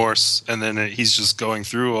then remorse. And then he's just going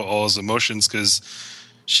through all his emotions because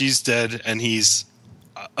she's dead and he's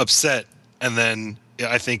upset. And then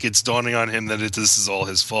I think it's dawning on him that this is all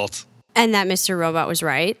his fault. And that Mr. Robot was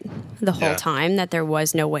right the whole time, that there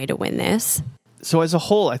was no way to win this. So as a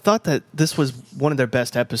whole, I thought that this was one of their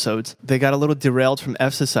best episodes. They got a little derailed from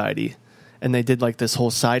F Society, and they did like this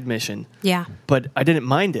whole side mission. Yeah. But I didn't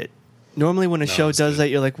mind it. Normally when a show does that,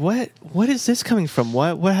 you're like, what is this coming from?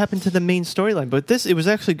 What happened to the main storyline? But it was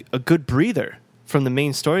actually a good breather from the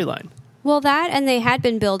main storyline. Well, that, and they had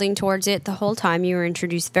been building towards it the whole time. You were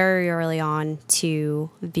introduced very early on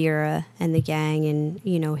to Vera and the gang and,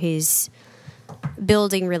 his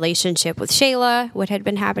building relationship with Shayla, what had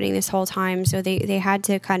been happening this whole time. So they had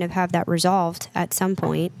to kind of have that resolved at some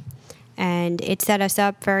point. And it set us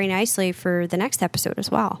up very nicely for the next episode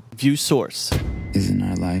as well. View source. Isn't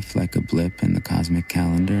our life like a blip in the cosmic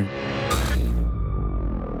calendar?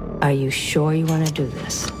 Are you sure you want to do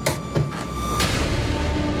this?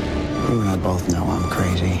 You and I both know I'm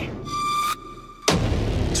crazy.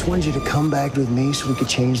 Just wanted you to come back with me so we could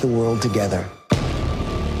change the world together.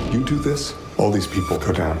 You do this, all these people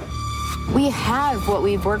go down. We have what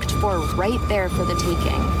we've worked for right there for the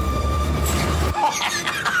taking.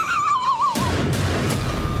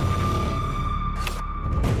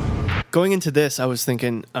 Going into this, I was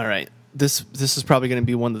thinking, all right, this is probably going to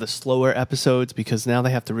be one of the slower episodes because now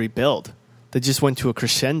they have to rebuild. They just went to a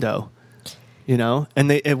crescendo,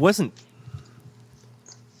 and it wasn't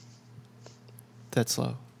that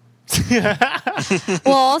slow.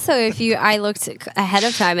 Well, also, I looked ahead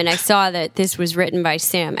of time and I saw that this was written by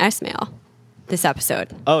Sam Esmail, this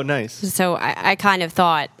episode. Oh, nice. So I kind of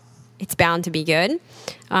thought it's bound to be good.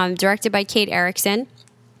 Directed by Kate Erickson.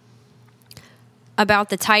 About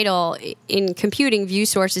the title, in computing, view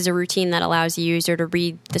source is a routine that allows a user to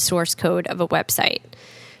read the source code of a website.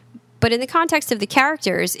 But in the context of the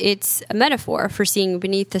characters, it's a metaphor for seeing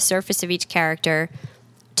beneath the surface of each character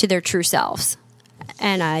to their true selves.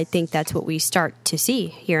 And I think that's what we start to see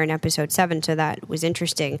here in episode 7, so that was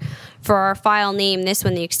interesting. For our file name, this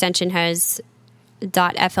one, the extension has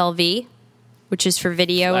 .flv, which is for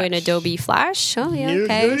video in Adobe Flash. Oh, yeah,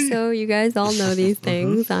 okay. So you guys all know these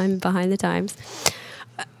things. I'm behind the times.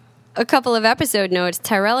 A couple of episode notes.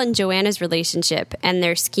 Tyrell and Joanna's relationship and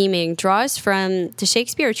their scheming draws from the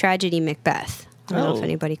Shakespeare tragedy Macbeth. I don't know if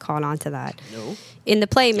anybody caught on to that. No. In the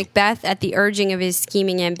play, Macbeth, at the urging of his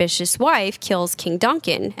scheming, ambitious wife, kills King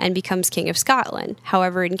Duncan and becomes King of Scotland.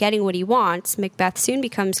 However, in getting what he wants, Macbeth soon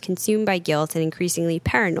becomes consumed by guilt and increasingly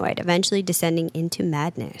paranoid, eventually descending into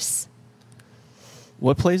madness.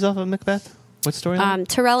 What plays off of Macbeth? What storyline?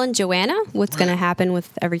 Tyrell and Joanna, what's going to happen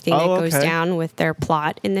with everything that goes down with their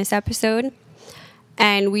plot in this episode.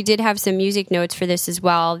 And we did have some music notes for this as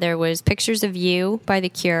well. There was Pictures of You by The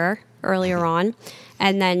Cure earlier on.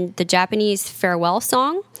 And then the Japanese Farewell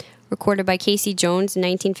song, recorded by Casey Jones in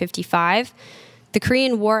 1955. The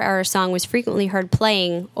Korean War-era song was frequently heard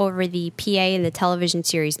playing over the PA in the television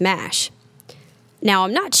series MASH. Now,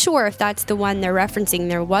 I'm not sure if that's the one they're referencing.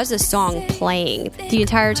 There was a song playing the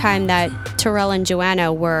entire time that Tyrell and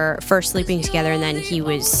Joanna were first sleeping together and then he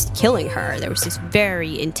was killing her. There was this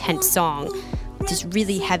very intense song, this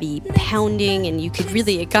really heavy pounding, and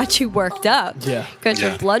it got you worked up. Yeah. Got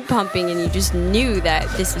your blood pumping, and you just knew that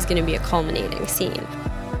this was going to be a culminating scene.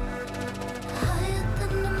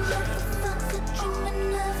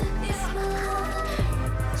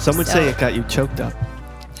 Some would say it got you choked up.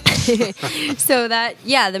 So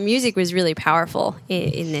the music was really powerful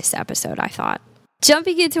in this episode, I thought.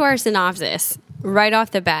 Jumping into our synopsis, right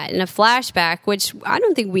off the bat, in a flashback, which I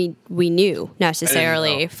don't think we knew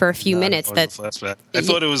necessarily for a few minutes. Flashback. I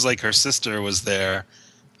thought it was like her sister was there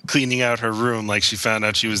cleaning out her room, like she found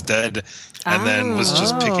out she was dead, and then was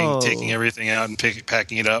just taking everything out and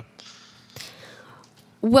packing it up.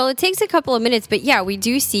 Well, it takes a couple of minutes, but yeah, we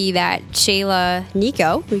do see that Shayla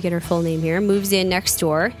Nico, we get her full name here, moves in next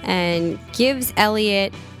door and gives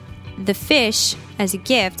Elliot the fish as a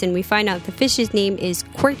gift, and we find out the fish's name is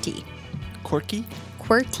Qwerty. Quirky?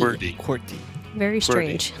 Qwerty. Very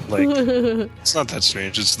strange. Like, it's not that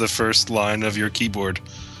strange. It's the first line of your keyboard.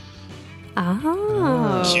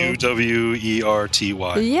 Oh. Qwerty.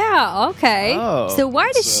 Yeah, okay. Oh. So why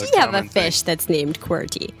does she have a common fish that's named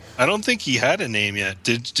Qwerty? I don't think he had a name yet.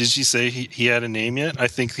 Did she say he had a name yet? I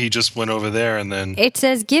think he just went over there and then... It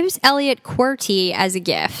says gives Elliot Qwerty as a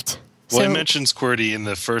gift. Well, he mentions Qwerty in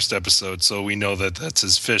the first episode, so we know that that's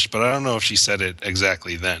his fish, but I don't know if she said it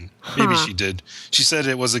exactly then. Maybe she did. She said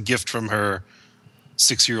it was a gift from her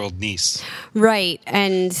 6-year-old niece. Right,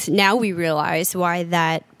 and now we realize why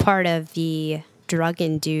that part of the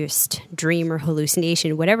drug-induced dream or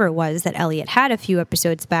hallucination, whatever it was that Elliot had a few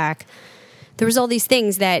episodes back, there was all these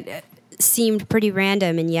things that seemed pretty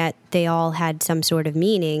random, and yet they all had some sort of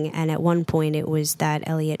meaning. And at one point it was that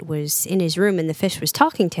Elliot was in his room and the fish was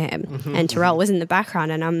talking to him, and Terrell was in the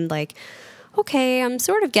background, and I'm like, okay, I'm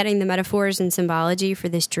sort of getting the metaphors and symbology for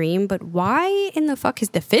this dream, but why in the fuck is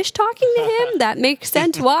the fish talking to him? That makes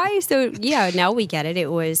sense. Why? So yeah, now we get it.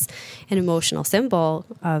 It was an emotional symbol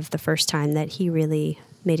of the first time that he really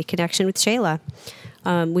made a connection with Shayla.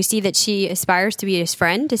 We see that she aspires to be his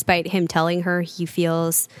friend, despite him telling her he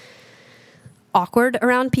feels awkward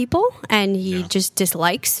around people and he just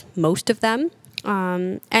dislikes most of them.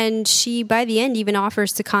 And she, by the end, even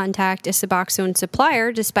offers to contact a Suboxone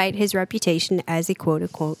supplier despite his reputation as a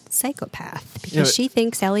quote-unquote psychopath, because she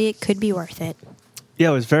thinks Elliot could be worth it. Yeah,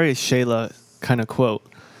 it was very Shayla kind of quote.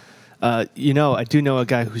 I do know a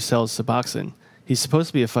guy who sells Suboxone. He's supposed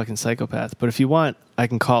to be a fucking psychopath, but if you want, I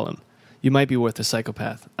can call him. You might be worth a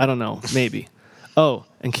psychopath. I don't know. Maybe. Oh,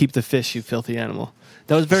 and keep the fish, you filthy animal.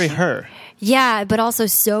 That was very her. Yeah, but also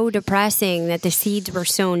so depressing that the seeds were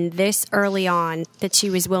sown this early on that she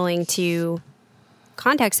was willing to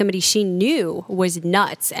contact somebody she knew was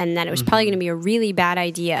nuts and that it was probably going to be a really bad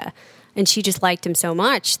idea. And she just liked him so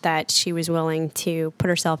much that she was willing to put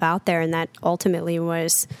herself out there, and that ultimately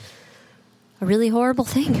was a really horrible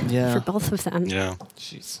thing for both of them. Yeah.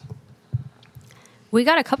 Jeez. We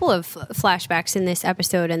got a couple of flashbacks in this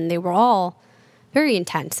episode, and they were all very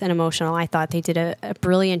intense and emotional. I thought they did a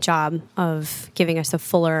brilliant job of giving us a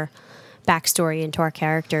fuller backstory into our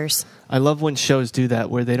characters. I love when shows do that,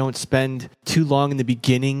 where they don't spend too long in the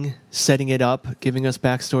beginning setting it up, giving us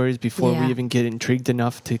backstories before we even get intrigued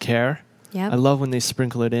enough to care. Yep. I love when they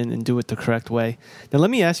sprinkle it in and do it the correct way. Now,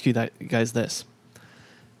 let me ask you guys this.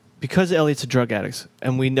 Because Elliot's a drug addict,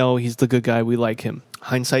 and we know he's the good guy, we like him.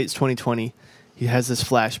 Hindsight's 20/20. He has this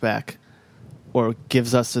flashback, or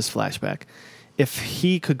gives us this flashback. If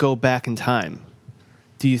he could go back in time,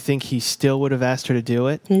 do you think he still would have asked her to do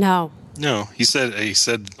it? No. No, he said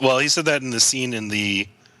that in the scene in the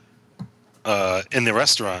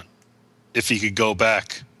restaurant. If he could go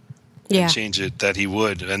back and change it, that he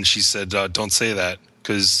would. And she said, "Don't say that,"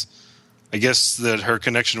 because I guess that her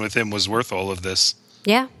connection with him was worth all of this.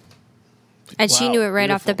 Yeah, and she knew it right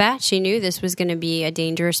off the bat. She knew this was going to be a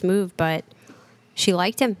dangerous move, but she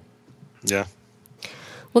liked him. Yeah.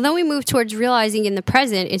 Well, then we move towards realizing in the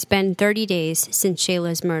present it's been 30 days since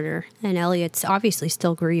Shayla's murder, and Elliot's obviously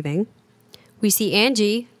still grieving. We see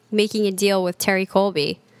Angie making a deal with Terry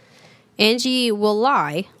Colby. Angie will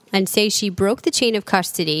lie and say she broke the chain of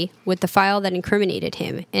custody with the file that incriminated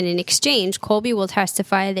him, and in exchange, Colby will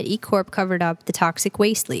testify that E-Corp covered up the toxic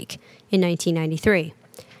waste leak in 1993.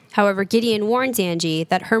 However, Gideon warns Angie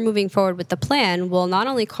that her moving forward with the plan will not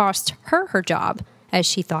only cost her her job, as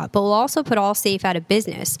she thought, but will also put Allsafe out of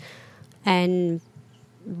business and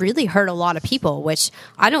really hurt a lot of people, which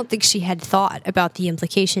I don't think she had thought about the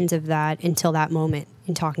implications of that until that moment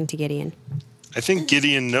in talking to Gideon. I think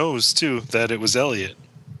Gideon knows, too, that it was Elliot.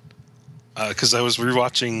 Because I was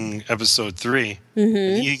rewatching episode 3.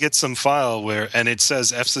 And he gets some file and it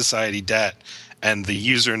says F Society Dat, and the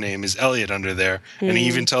username is Elliot under there. And he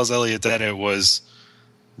even tells Elliot that it was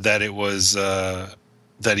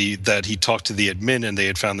that he talked to the admin and they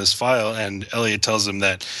had found this file, and Elliot tells him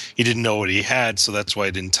that he didn't know what he had, so that's why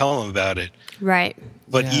he didn't tell him about it. Right.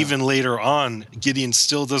 But even later on, Gideon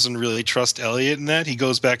still doesn't really trust Elliot in that. He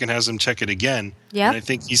goes back and has him check it again. Yeah. And I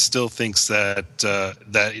think he still thinks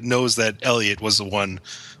that knows that Elliot was the one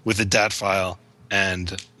with the DAT file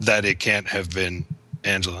and that it can't have been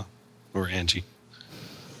Angela or Angie.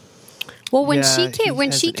 Well, when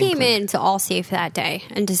she came in to Allsafe that day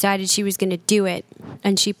and decided she was going to do it,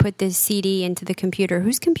 and she put this CD into the computer,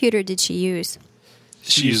 whose computer did she use?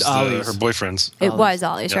 She used her boyfriend's. It was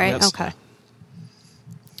Ollie's, right? Yes. Okay.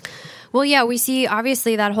 Well, yeah, we see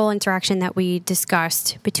obviously that whole interaction that we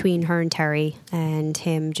discussed between her and Terry and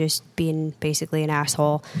him just being basically an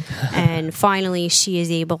asshole. And finally, she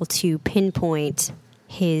is able to pinpoint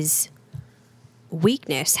his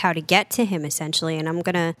weakness, how to get to him, essentially. And I'm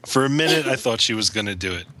going to... For a minute, I thought she was going to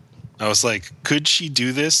do it. I was like, could she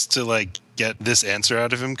do this to, like, get this answer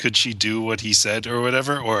out of him? Could she do what he said or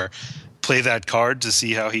whatever? Or play that card to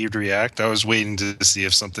see how he'd react? I was waiting to see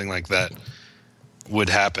if something like that would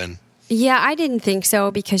happen. Yeah, I didn't think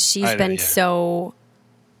so because she's been so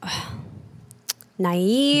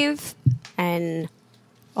naive and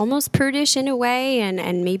almost prudish in a way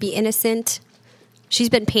and maybe innocent. She's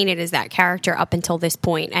been painted as that character up until this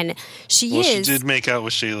point, and she did make out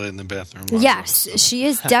with Shayla in the bathroom. Yes, she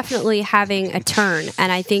is definitely having a turn,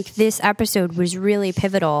 and I think this episode was really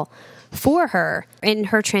pivotal for her in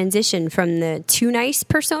her transition from the too nice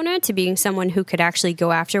persona to being someone who could actually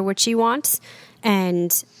go after what she wants.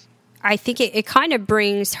 And I think it kind of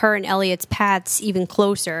brings her and Elliot's paths even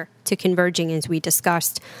closer to converging, as we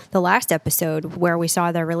discussed the last episode where we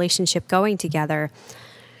saw their relationship going together.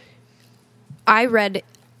 I read,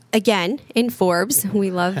 again, in Forbes,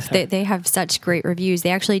 we love that they have such great reviews.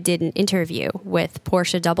 They actually did an interview with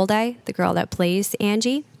Portia Doubleday, the girl that plays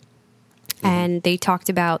Angie. And they talked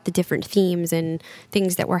about the different themes and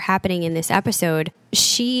things that were happening in this episode.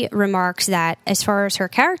 She remarks that as far as her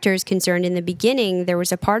character is concerned, in the beginning, there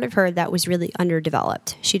was a part of her that was really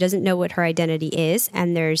underdeveloped. She doesn't know what her identity is,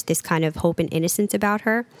 and there's this kind of hope and innocence about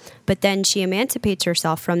her. But then she emancipates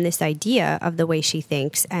herself from this idea of the way she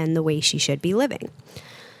thinks and the way she should be living.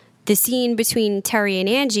 The scene between Terry and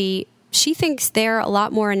Angie, she thinks they're a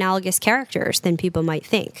lot more analogous characters than people might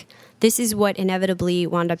think. This is what inevitably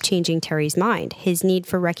wound up changing Terry's mind. His need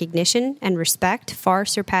for recognition and respect far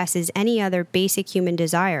surpasses any other basic human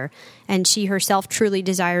desire, and she herself truly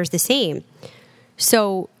desires the same.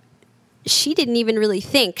 So she didn't even really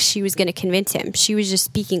think she was going to convince him. She was just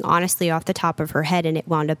speaking honestly off the top of her head, and it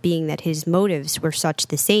wound up being that his motives were such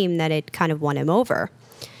the same that it kind of won him over.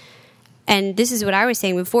 And this is what I was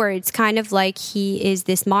saying before. It's kind of like he is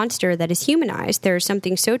this monster that is humanized. There's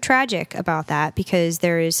something so tragic about that because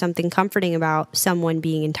there is something comforting about someone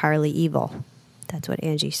being entirely evil. That's what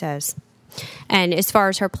Angie says. And as far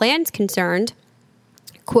as her plan's concerned,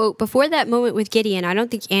 quote, before that moment with Gideon, I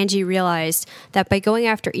don't think Angie realized that by going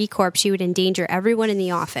after E-Corp, she would endanger everyone in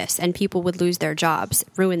the office and people would lose their jobs,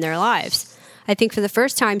 ruin their lives. I think for the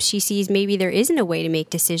first time she sees maybe there isn't a way to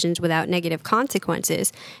make decisions without negative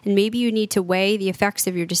consequences, and maybe you need to weigh the effects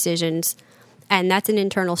of your decisions, and that's an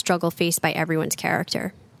internal struggle faced by everyone's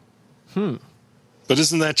character. But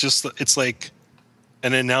isn't that just, it's like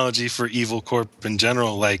an analogy for Evil Corp in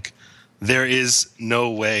general, like there is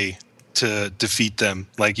no way to defeat them,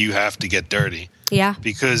 like you have to get dirty. Yeah.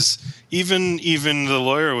 Because even the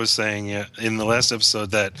lawyer was saying in the last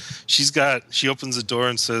episode that she opens the door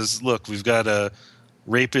and says, look, we've got a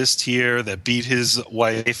rapist here that beat his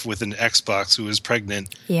wife with an Xbox who was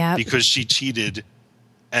pregnant because she cheated,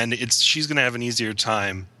 and she's going to have an easier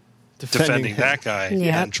time defending that guy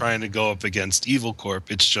and trying to go up against Evil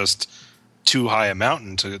Corp. It's just too high a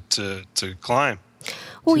mountain to climb.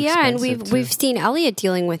 Well, yeah, and we've seen Elliot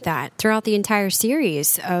dealing with that throughout the entire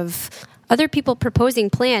series of other people proposing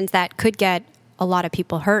plans that could get a lot of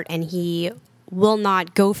people hurt, and he will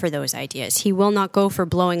not go for those ideas. He will not go for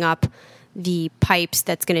blowing up the pipes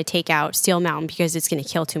that's going to take out Steel Mountain because it's going to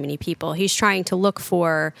kill too many people. He's trying to look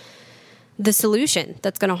for the solution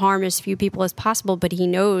that's going to harm as few people as possible, but he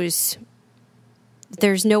knows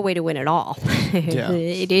there's no way to win at all.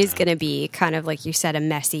 It is going to be kind of, like you said, a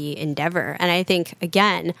messy endeavor. And I think,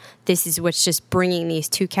 again, this is what's just bringing these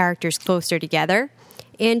two characters closer together,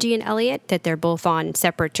 Angie and Elliot, that they're both on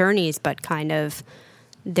separate journeys, but kind of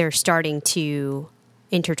they're starting to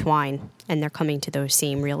intertwine and they're coming to those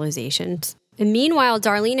same realizations. And meanwhile,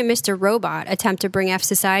 Darlene and Mr. Robot attempt to bring F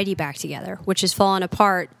Society back together, which has fallen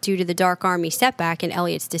apart due to the Dark Army setback and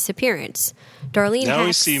Elliot's disappearance. Darlene now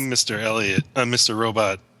we see Mr.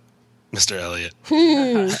 Robot, Mr. Elliot.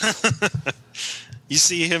 You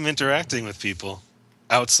see him interacting with people.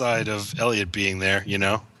 outside of Elliot being there, you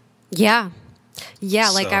know? Yeah. Yeah,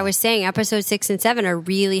 like So- I was saying, episodes 6 and 7 are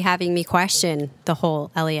really having me question the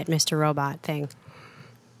whole Elliot, Mr. Robot thing.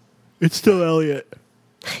 It's still Elliot.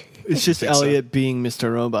 It's just think so. Elliot being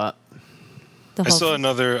Mr. Robot. The whole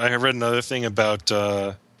I read another thing about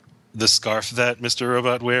the scarf that Mr.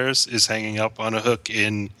 Robot wears is hanging up on a hook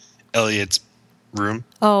in Elliot's room.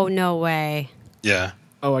 Oh, no way. Yeah.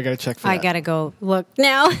 Oh, I gotta check for I that. gotta go look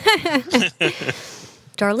now.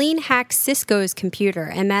 Darlene hacks Cisco's computer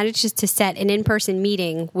and manages to set an in-person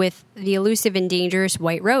meeting with the elusive and dangerous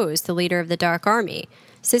White Rose, the leader of the Dark Army.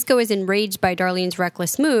 Cisco is enraged by Darlene's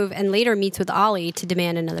reckless move and later meets with Ollie to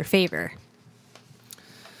demand another favor.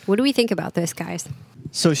 What do we think about this, guys?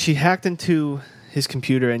 So she hacked into his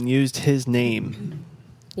computer and used his name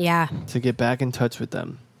Yeah, to get back in touch with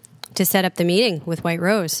them. to set up the meeting with White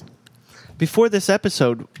Rose. Before this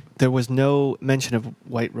episode, there was no mention of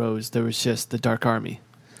White Rose. There was just the Dark Army.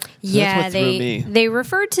 So Yeah, that's what threw me. they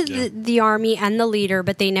referred to the army and the leader,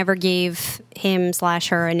 but they never gave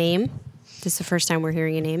him/her a name. This is the first time we're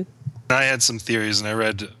hearing a name. I had some theories, and I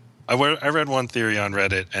read one theory on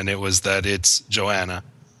Reddit, and it was that it's Joanna.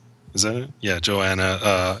 Is that it? Yeah,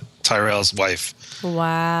 Joanna, Tyrell's wife.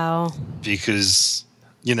 Wow. Because,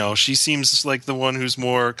 you know, she seems like the one who's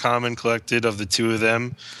more calm and collected of the two of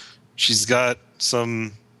them. She's got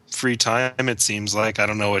some free time, it seems like. I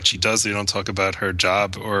don't know what she does. They don't talk about her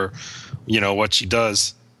job or, you know, what she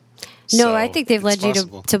does. No, So, I think they've led it's you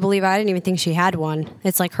possible. to believe I didn't even think she had one.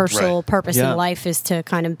 It's like her sole Right. purpose Yeah. in life is to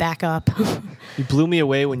kind of back up. You blew me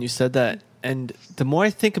away when you said that. And the more I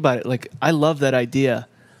think about it, like, I love that idea,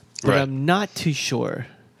 but Right. I'm not too sure.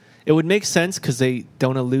 It would make sense because they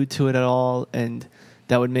don't allude to it at all, and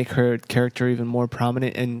that would make her character even more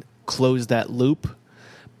prominent and close that loop.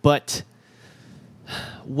 But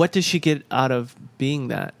what does she get out of being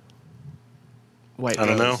that? White I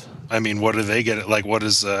don't know. Rose? I mean, what do they get? Like, what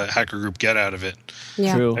does a hacker group get out of it?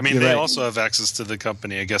 Yeah. True. I mean, You're they right. also have access to the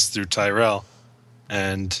company, I guess, through Tyrell.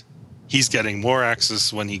 And he's getting more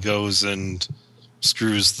access when he goes and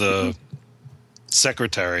screws the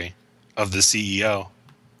secretary of the CEO.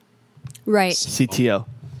 Right. CTO.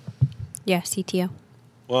 Yeah, CTO.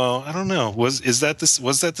 Well, I don't know. Was that the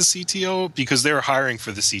CTO? Because they were hiring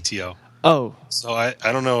for the CTO. Oh, So I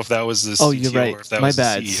don't know if that was the CTO oh, you're right. or if that My was the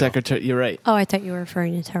bad. CEO. Secretary. You're right. Oh, I thought you were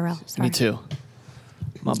referring to Tyrell. Sorry. Me too.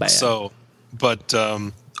 My bad. So, but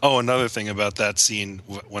another thing about that scene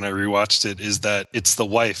when I rewatched it is that it's the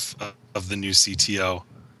wife of the new CTO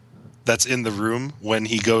that's in the room when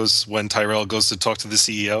Tyrell goes to talk to the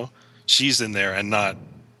CEO. She's in there and not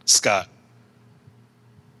Scott.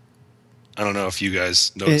 I don't know if you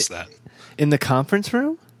guys noticed that. In the conference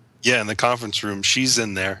room? Yeah, in the conference room, she's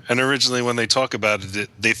in there. And originally, when they talk about it,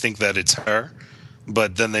 they think that it's her,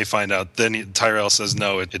 but then they find out. Then Tyrell says,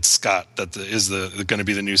 "No, it's Scott that is going to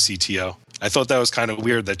be the new CTO." I thought that was kind of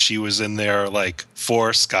weird that she was in there like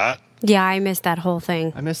for Scott. Yeah, I missed that whole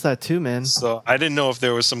thing. I missed that too, man. So I didn't know if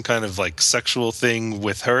there was some kind of like sexual thing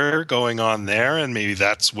with her going on there, and maybe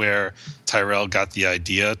that's where Tyrell got the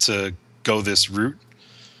idea to go this route.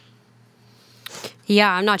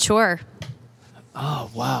 Yeah, I'm not sure. Oh,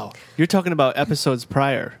 wow. You're talking about episodes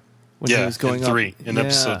prior when he was going in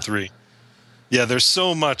episode 3. Yeah, there's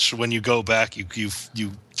so much when you go back, you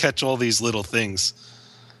catch all these little things.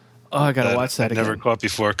 Oh, I gotta watch that I've never again. caught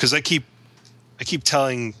before because I keep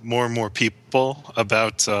telling more and more people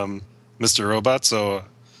about Mr. Robot. So,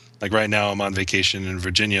 like right now, I'm on vacation in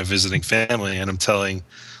Virginia visiting family, and I'm telling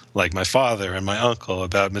like my father and my uncle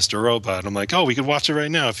about Mr. Robot. I'm like, oh, we could watch it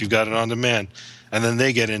right now if you've got it on demand. And then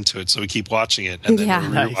they get into it, so we keep watching it, and then Yeah.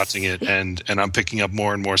 we're rewatching it, and I'm picking up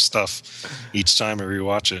more and more stuff each time I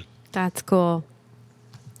rewatch it. That's cool.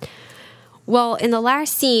 Well, in the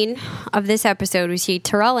last scene of this episode, we see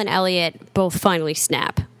Tyrell and Elliot both finally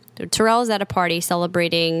snap. So Tyrell is at a party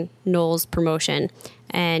celebrating Noel's promotion,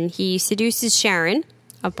 and he seduces Sharon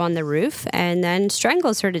up on the roof and then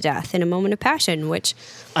strangles her to death in a moment of passion, which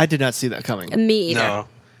I did not see that coming. me either. No,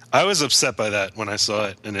 I was upset by that when I saw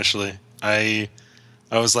it initially. I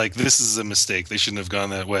was like, this is a mistake. They shouldn't have gone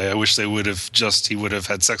that way. I wish he would have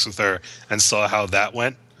had sex with her and saw how that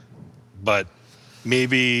went. But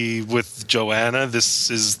maybe with Joanna,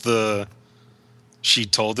 she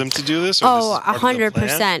told him to do this? Or Oh, this is part of the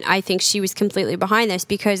plan? 100%. I think she was completely behind this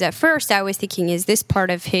because at first I was thinking, is this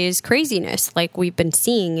part of his craziness? Like we've been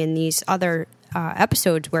seeing in these other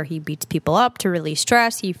episodes where he beats people up to release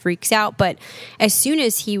stress, he freaks out. But as soon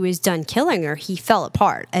as he was done killing her, he fell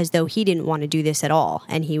apart as though he didn't want to do this at all.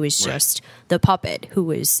 And he was just the puppet who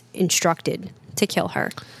was instructed to kill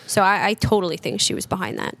her. So I totally think she was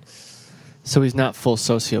behind that. So he's not full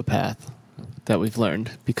sociopath. that we've learned,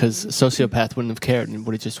 because a sociopath wouldn't have cared and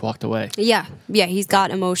would have just walked away. Yeah, he's got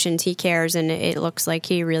emotions, he cares, and it looks like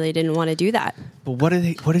he really didn't want to do that. But what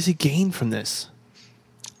does he gain from this?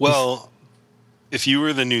 Well, if you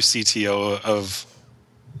were the new CTO of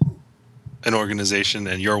an organization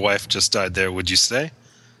and your wife just died there, would you stay?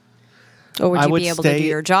 Or would you be able to do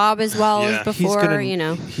your job as well as before?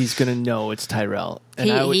 He's gonna know it's Tyrell, and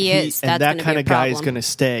he is. And that's that kind of guy is problem. gonna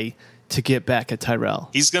stay to get back at Tyrell.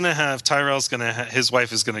 His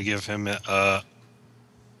wife is gonna give him a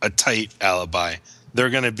tight alibi. They're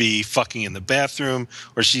gonna be fucking in the bathroom,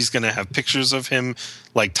 or she's gonna have pictures of him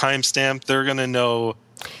like timestamped. They're gonna know.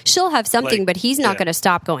 She'll have something, like, but he's not going to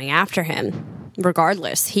stop going after him.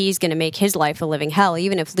 Regardless, he's going to make his life a living hell,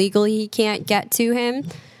 even if legally he can't get to him.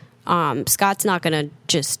 Scott's not going to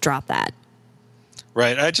just drop that.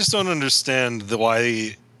 Right. I just don't understand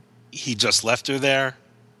why he just left her there.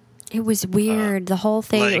 It was weird. The whole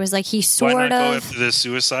thing. It was like he sort why not go of after the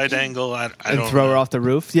suicide angle. I and don't throw know. her off the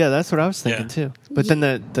roof. Yeah, that's what I was thinking too. But then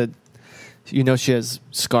the she has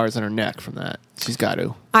scars on her neck from that. She's got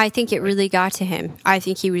to. I think it really got to him. I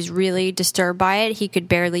think he was really disturbed by it. He could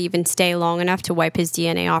barely even stay long enough to wipe his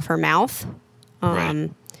DNA off her mouth. Right.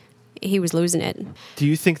 He was losing it. Do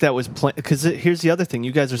you think that was planned? Because here's the other thing.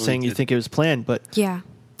 You guys are saying you think it was planned, but Yeah.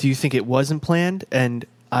 do you think it wasn't planned? And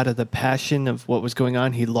out of the passion of what was going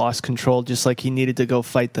on, he lost control, just like he needed to go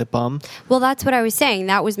fight the bum? Well, that's what I was saying.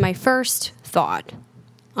 That was my first thought.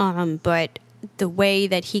 But the way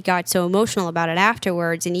that he got so emotional about it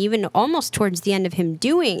afterwards, and even almost towards the end of him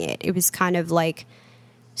doing it, it was kind of like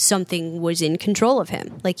something was in control of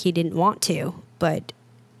him. Like he didn't want to, but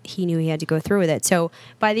he knew he had to go through with it. So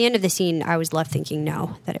by the end of the scene, I was left thinking,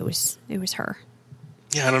 no, that it was her.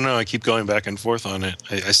 Yeah, I don't know. I keep going back and forth on it.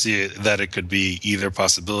 I see that it could be either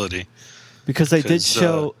possibility. Because they did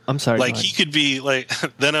show. I'm sorry. Like he could be like.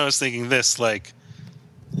 Then I was thinking this. Like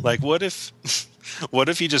what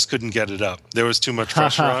if he just couldn't get it up? There was too much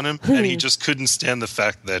pressure on him, and he just couldn't stand the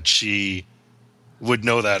fact that she would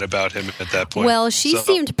know that about him at that point. Well, she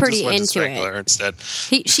seemed pretty just went to into strangle it. her instead.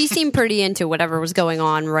 She seemed pretty into whatever was going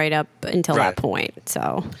on right up until that point.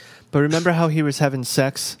 So, But remember how he was having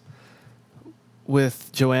sex with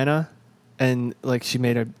Joanna, and like she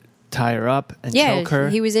made her tie her up and choke her?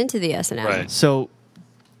 he was into the S&M. Right. So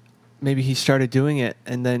maybe he started doing it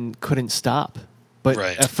and then couldn't stop. But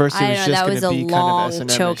at first it I was don't just know, that going was to a be long kind of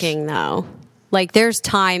S&M-ish. choking, though. Like, there's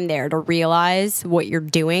time there to realize what you're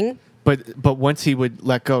doing. But once he would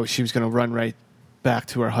let go, she was going to run right back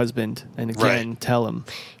to her husband and again tell him.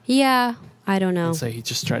 Yeah, I don't know. And say he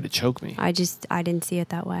just tried to choke me. I didn't see it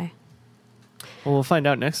that way. Well, we'll find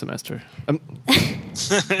out next semester.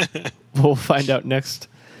 We'll find out next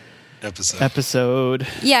episode.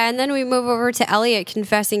 Yeah, and then we move over to Elliot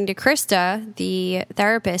confessing to Krista, the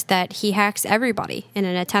therapist, that he hacks everybody in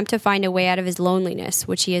an attempt to find a way out of his loneliness,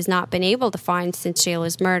 which he has not been able to find since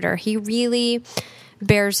Shayla's murder. He really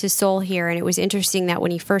bears his soul here, and it was interesting that when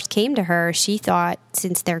he first came to her, she thought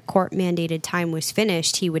since their court-mandated time was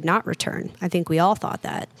finished, he would not return. I think we all thought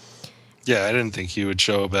that. Yeah, I didn't think he would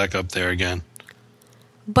show back up there again.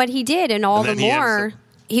 But he did, and all the then he more,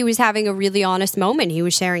 he was having a really honest moment. He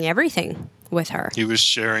was sharing everything with her. He was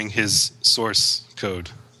sharing his source code.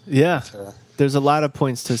 Yeah. There's a lot of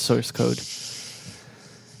points to source code.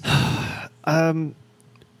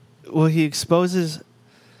 Well, he exposes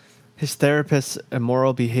his therapist's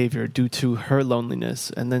immoral behavior due to her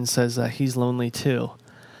loneliness and then says that he's lonely too.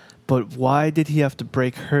 But why did he have to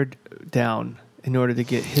break her down in order to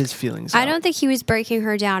get his feelings out? I don't think he was breaking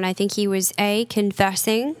her down. I think he was,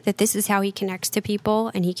 confessing that this is how he connects to people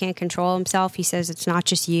and he can't control himself. He says, it's not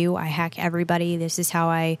just you. I hack everybody. This is how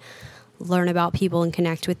I learn about people and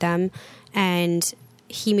connect with them. And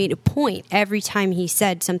he made a point every time he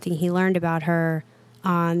said something he learned about her,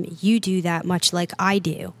 you do that much like I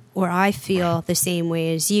do, or I feel the same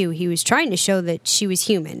way as you. He was trying to show that she was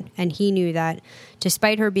human, and he knew that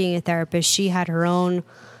despite her being a therapist, she had her own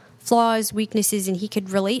flaws, weaknesses, and he could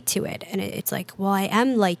relate to it. And it's like, well, I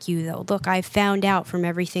am like you, though. Look, I've found out from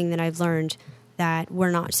everything that I've learned that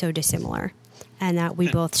we're not so dissimilar and that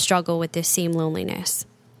we both struggle with this same loneliness.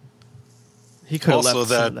 He could have also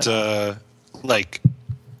left that,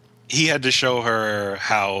 he had to show her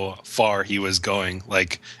how far he was going,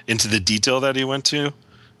 like into the detail that he went to.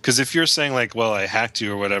 Because if you're saying like, well, I hacked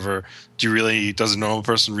you or whatever, does a normal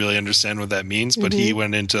person really understand what that means? But he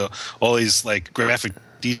went into all these like graphic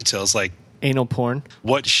details, like anal porn,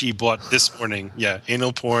 what she bought this morning. Yeah,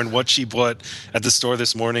 anal porn, what she bought at the store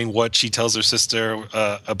this morning, what she tells her sister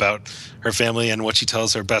about her family, and what she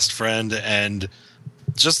tells her best friend. And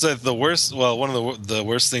just the worst, well, one of the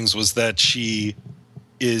worst things was that she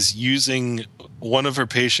is using one of her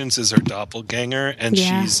patients as her doppelganger, and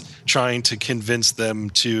she's trying to convince them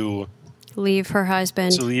to leave her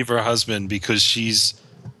husband because she's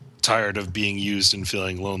tired of being used and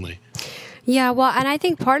feeling lonely. Yeah, well, and I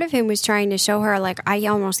think part of him was trying to show her, like, I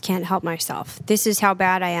almost can't help myself. This is how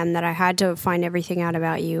bad I am, that I had to find everything out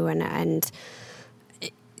about you, and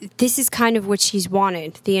this is kind of what she's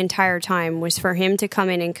wanted the entire time, was for him to come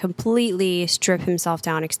in and completely strip himself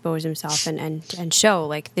down, expose himself, and show,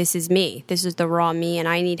 like, this is me. This is the raw me, and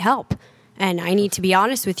I need help. And I need to be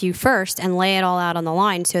honest with you first and lay it all out on the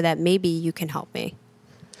line so that maybe you can help me.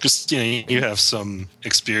 Just, you have some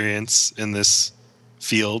experience in this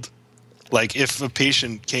field. Like, if a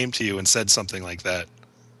patient came to you and said something like that,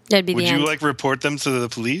 that'd be would the you, end. like, report them to the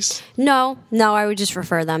police? No, I would just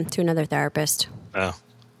refer them to another therapist. Oh.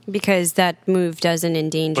 Because that move doesn't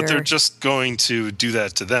endanger... But they're just going to do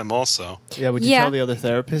that to them also. Yeah, would you tell the other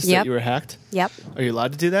therapist that you were hacked? Yep. Are you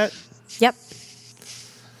allowed to do that? Yep.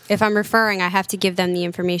 If I'm referring, I have to give them the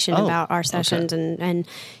information about our sessions. Okay.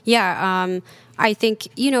 I think,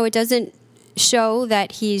 it doesn't show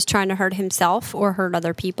that he's trying to hurt himself or hurt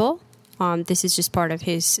other people. This is just part of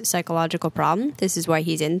his psychological problem. This is why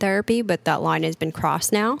he's in therapy, but that line has been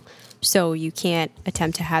crossed now. So you can't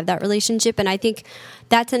attempt to have that relationship. And I think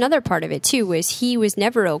that's another part of it, too, is he was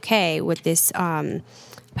never okay with this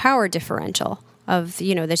power differential of,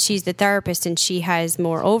 that she's the therapist and she has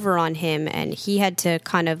more over on him. And he had to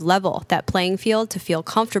kind of level that playing field to feel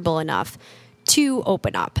comfortable enough to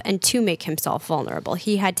open up and to make himself vulnerable.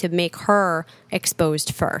 He had to make her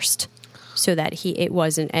exposed first, so that it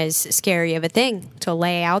wasn't as scary of a thing to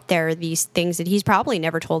lay out there these things that he's probably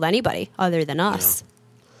never told anybody other than us.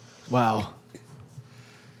 Yeah.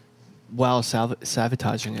 Wow,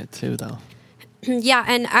 sabotaging it too, though. Yeah,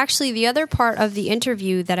 and actually the other part of the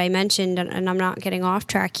interview that I mentioned, and I'm not getting off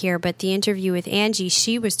track here, but the interview with Angie,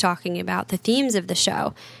 she was talking about the themes of the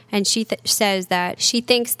show, and she says that she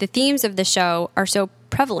thinks the themes of the show are so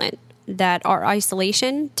prevalent that our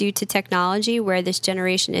isolation due to technology, where this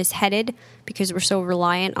generation is headed because we're so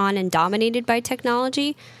reliant on and dominated by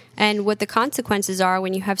technology, and what the consequences are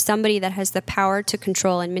when you have somebody that has the power to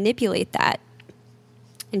control and manipulate that.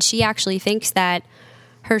 And she actually thinks that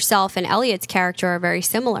herself and Elliot's character are very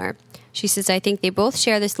similar. She says, I think they both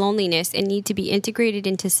share this loneliness and need to be integrated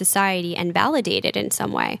into society and validated in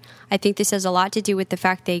some way. I think this has a lot to do with the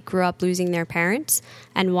fact they grew up losing their parents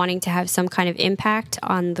and wanting to have some kind of impact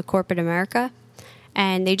on the corporate America.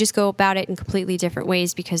 And they just go about it in completely different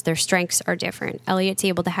ways because their strengths are different. Elliot's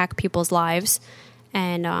able to hack people's lives,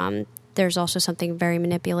 and there's also something very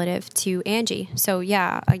manipulative to Angie. So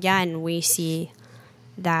yeah, again, we see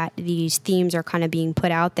that these themes are kind of being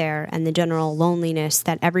put out there, and the general loneliness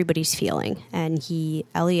that everybody's feeling. And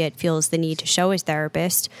Elliot feels the need to show his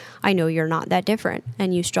therapist, I know you're not that different,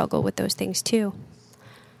 and you struggle with those things too.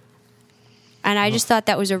 And I just thought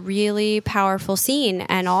that was a really powerful scene,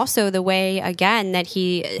 and also the way, again, that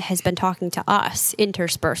he has been talking to us,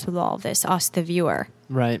 interspersed with all of this, us, the viewer.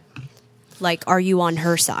 Right. Like, are you on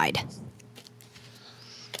her side?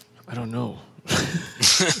 I don't know.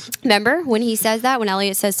 Remember when he says that, when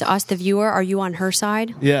Elliot says to us, the viewer, are you on her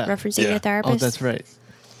side? Yeah. Referencing the therapist? Oh, that's right.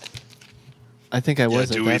 I think I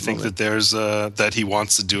was. Do we think that there's that he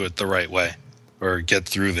wants to do it the right way or get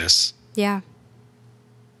through this? Yeah.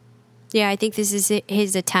 Yeah, I think this is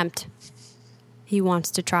his attempt. He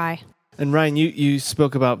wants to try. And Ryan, you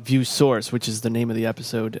spoke about view source, which is the name of the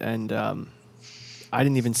episode, and I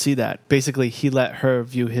didn't even see that. Basically, he let her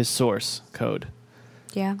view his source code.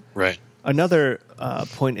 Yeah. Right. Another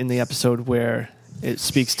point in the episode where it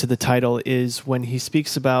speaks to the title is when he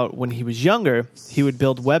speaks about when he was younger, he would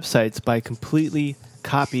build websites by completely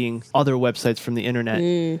copying other websites from the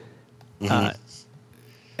internet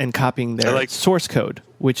and copying their source code,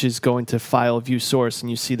 which is going to file view source,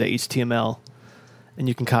 and you see the HTML, and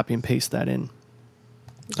you can copy and paste that in.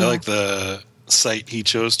 I like the site he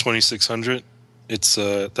chose, 2600. It's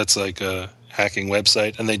that's like a hacking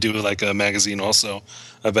website, and they do like a magazine also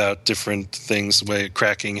about different things,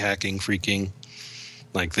 cracking, hacking, freaking.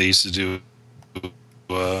 Like they used to do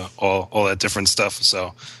all that different stuff.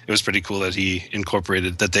 So it was pretty cool that they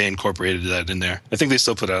incorporated that in there. I think they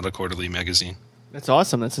still put out a quarterly magazine. That's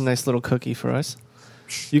awesome. That's a nice little cookie for us.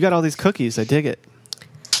 You got all these cookies. I dig it.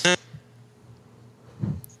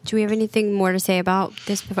 Do we have anything more to say about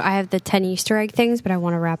this? I have the 10 Easter egg things, but I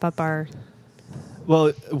want to wrap up our...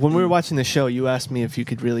 Well, when we were watching the show, you asked me if you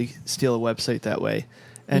could really steal a website that way.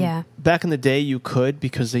 And back in the day, you could,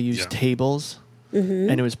 because they used tables,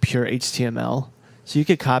 and it was pure HTML. So you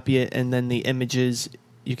could copy it, and then the images,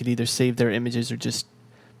 you could either save their images or just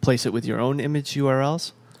place it with your own image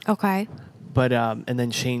URLs. Okay. but and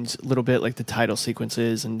then change a little bit like the title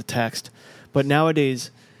sequences and the text. But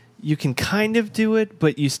nowadays, you can kind of do it,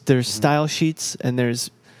 but there's style sheets and there's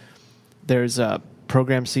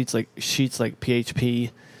program sheets like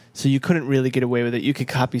PHP, so you couldn't really get away with it. You could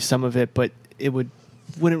copy some of it, but it wouldn't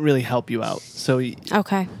really help you out. So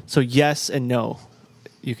okay. So yes and no,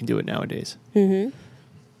 you can do it nowadays. Mm-hmm.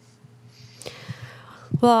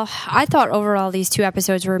 Well, I thought overall these 2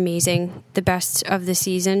 episodes were amazing. The best of the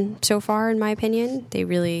season so far, in my opinion. They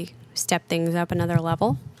really stepped things up another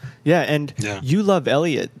level. Yeah, and you love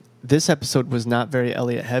Elliot. This episode was not very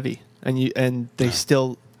Elliot heavy, and they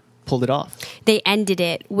still pulled it off. They ended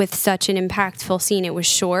it with such an impactful scene. It was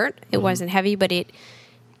short. It wasn't heavy, but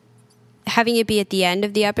having it be at the end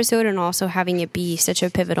of the episode and also having it be such a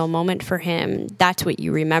pivotal moment for him, that's what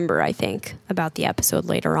you remember, I think, about the episode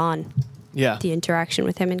later on. Yeah. The interaction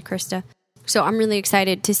with him and Krista. So I'm really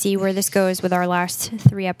excited to see where this goes with our last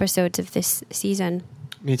 3 episodes of this season.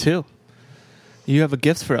 Me too. You have a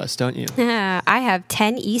gift for us, don't you? I have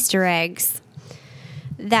 10 Easter eggs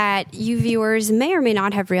that you viewers may or may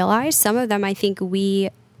not have realized. Some of them I think we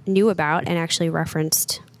knew about and actually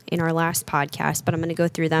referenced in our last podcast, but I'm going to go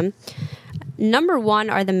through them. Number 1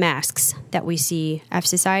 are the masks that we see F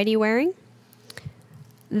Society wearing.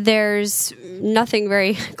 There's nothing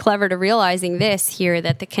very clever to realizing this here,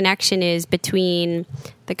 that the connection is between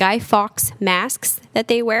the Guy Fawkes masks that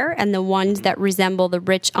they wear and the ones that resemble the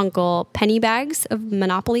rich Uncle Pennybags of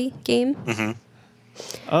Monopoly game. Mm-hmm.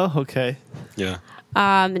 Oh, okay. Yeah.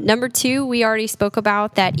 Number 2, we already spoke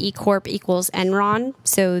about that E Corp equals Enron.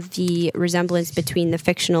 So the resemblance between the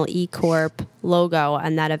fictional E Corp logo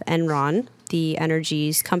and that of Enron, the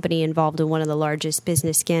energies company involved in one of the largest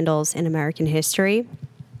business scandals in American history.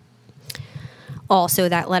 Also,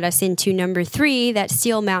 that led us into number 3, that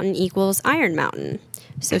Steel Mountain equals Iron Mountain.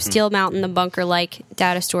 So Steel Mountain, the bunker-like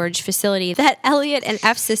data storage facility that Elliot and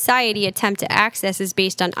F Society attempt to access, is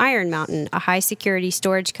based on Iron Mountain, a high-security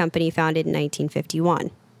storage company founded in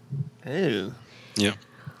 1951. Ew. Yeah.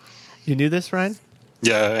 You knew this, Ryan?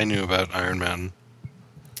 Yeah, I knew about Iron Mountain.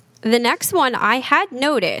 The next one I had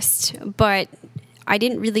noticed, but I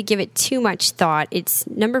didn't really give it too much thought. It's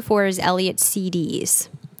number 4 is Elliot's CDs.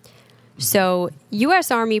 So,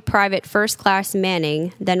 U.S. Army Private First Class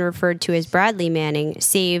Manning, then referred to as Bradley Manning,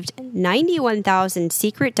 saved 91,000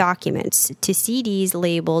 secret documents to CDs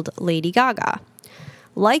labeled Lady Gaga.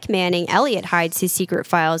 Like Manning, Elliot hides his secret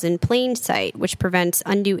files in plain sight, which prevents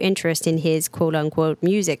undue interest in his quote-unquote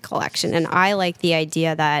music collection. And I like the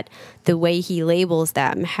idea that the way he labels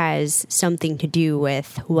them has something to do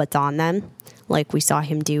with what's on them, like we saw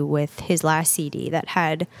him do with his last CD that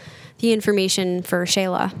had the information for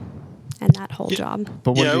Shayla. And that whole job.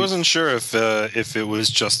 But I wasn't sure if it was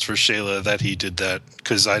just for Shayla that he did that,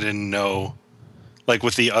 because I didn't know, like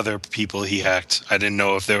with the other people he hacked, I didn't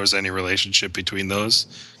know if there was any relationship between those,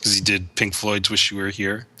 because he did Pink Floyd's "Wish You Were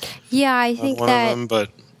Here." Yeah, I think one that. Of them,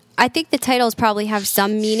 but I think the titles probably have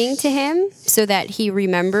some meaning to him, so that he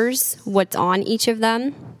remembers what's on each of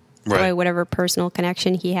them, by whatever personal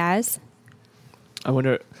connection he has. I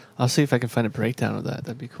wonder. I'll see if I can find a breakdown of that.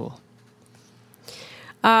 That'd be cool.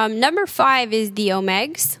 Number 5 is the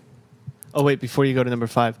Omegs. Oh, wait, before you go to number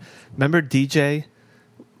 5, remember DJ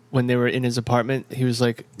when they were in his apartment? He was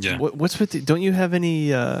like, what's with the, don't you have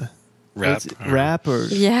any rap or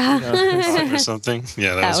yeah or something?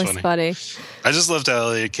 Yeah, that was funny. I just loved how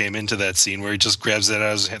Elliot came into that scene where he just grabs it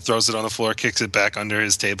out, throws it on the floor, kicks it back under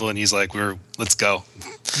his table, and he's like, let's go.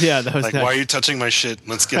 Yeah, that was like, nice. Why are you touching my shit?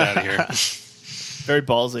 Let's get out of here. Very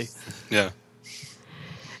ballsy. Yeah.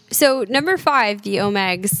 So, number 5, the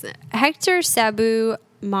Omegs. Hector Sabu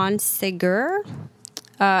Monsegur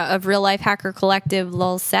of Real Life Hacker Collective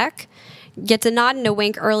Lulsec gets a nod and a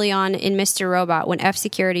wink early on in Mr. Robot when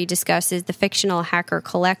F-Security discusses the fictional hacker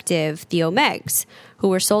collective, the Omegs, who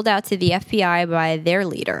were sold out to the FBI by their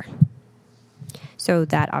leader. So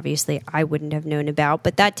that obviously I wouldn't have known about,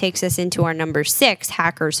 but that takes us into our number 6,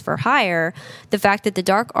 Hackers for Hire. The fact that the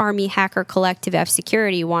Dark Army hacker collective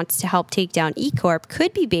F-Security wants to help take down E-Corp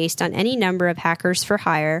could be based on any number of hackers for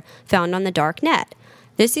hire found on the dark net.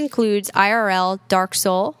 This includes IRL Dark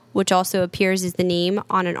Soul, which also appears as the name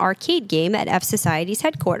on an arcade game at F-Society's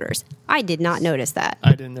headquarters. I did not notice that.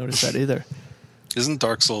 I didn't notice that either. Isn't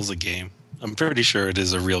Dark Souls a game? I'm pretty sure it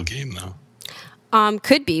is a real game, though.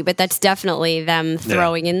 Could be, but that's definitely them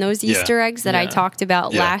throwing in those Easter eggs that I talked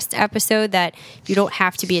about last episode, that you don't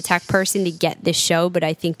have to be a tech person to get this show, but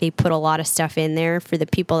I think they put a lot of stuff in there for the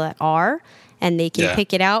people that are, and they can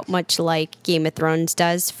pick it out, much like Game of Thrones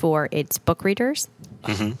does for its book readers.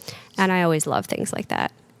 Mm-hmm. And I always love things like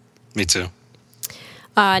that. Me too.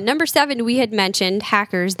 Number 7, we had mentioned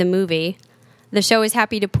Hackers, the movie. The show is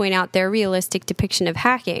happy to point out their realistic depiction of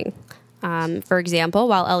hacking. For example,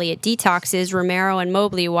 while Elliot detoxes, Romero and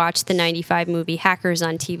Mobley watch the 95 movie Hackers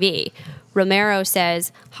on TV. Romero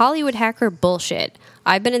says, "Hollywood hacker bullshit.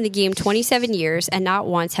 I've been in the game 27 years, and not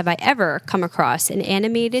once have I ever come across an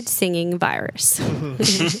animated singing virus."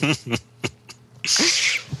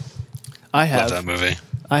 I have. Love that movie.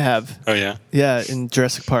 I have. Oh, yeah? Yeah, in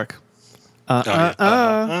Jurassic Park. That's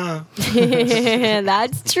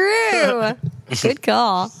true. Good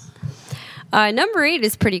call. Number 8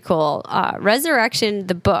 is pretty cool. Resurrection,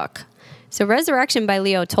 the book. So Resurrection by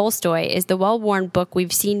Leo Tolstoy is the well-worn book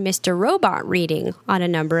we've seen Mr. Robot reading on a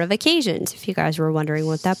number of occasions, if you guys were wondering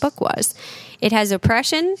what that book was. It has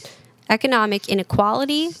oppression, economic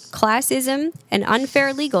inequality, classism, an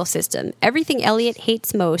unfair legal system. Everything Elliot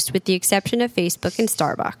hates most, with the exception of Facebook and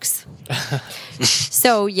Starbucks.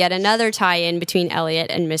 So yet another tie-in between Elliot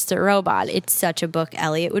and Mr. Robot. It's such a book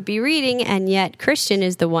Elliot would be reading, and yet Christian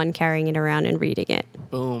is the one carrying it around and reading it.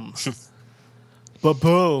 Boom.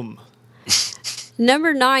 Ba-boom.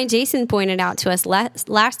 Number 9, Jason pointed out to us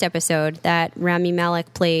last episode that Rami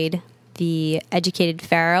Malek played the educated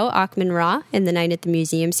pharaoh Akhman Ra in the Night at the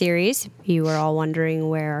Museum series. You were all wondering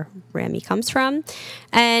where Rami comes from.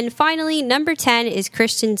 And finally, number 10 is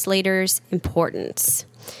Christian Slater's importance.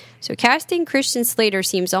 So casting Christian Slater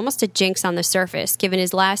seems almost a jinx on the surface, given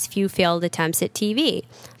his last few failed attempts at TV.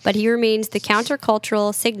 But he remains the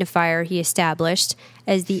countercultural signifier he established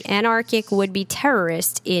as the anarchic would-be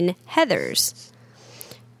terrorist in Heathers.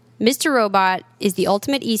 Mr. Robot is the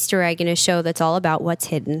ultimate Easter egg in a show that's all about what's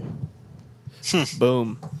hidden.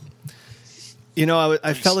 Boom. You know,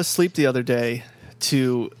 I fell asleep the other day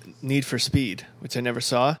to Need for Speed, which I never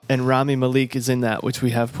saw, and Rami Malek is in that, which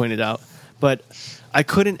we have pointed out. But I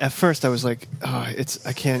couldn't at first. I was like, it's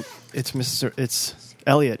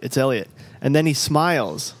Elliot. And then he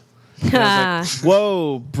smiles. And I was like,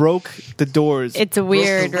 whoa, broke the doors. It's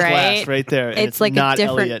weird, right? Right there. And it's like not a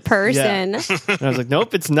different Elliot. person. Yeah. And I was like,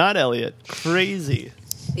 nope, it's not Elliot. Crazy.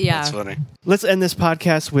 Yeah. That's funny. Let's end this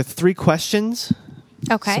podcast with 3 questions.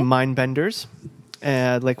 Okay. Some mind benders,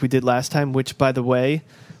 like we did last time, which, by the way,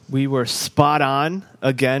 we were spot on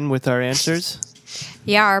again with our answers.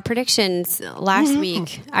 Yeah, our predictions last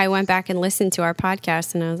week, I went back and listened to our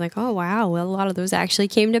podcast, and I was like, oh, wow, well, a lot of those actually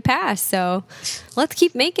came to pass. So let's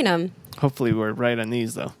keep making them. Hopefully we're right on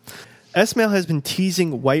these, though. Esmail has been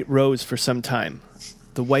teasing White Rose for some time.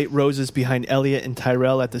 The White Rose is behind Elliot and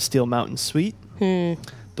Tyrell at the Steel Mountain Suite. The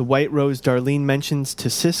White Rose Darlene mentions to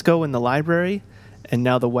Cisco in the library, and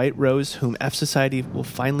now the White Rose whom F Society will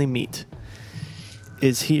finally meet.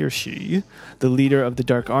 Is he or she the leader of the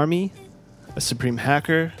Dark Army, a supreme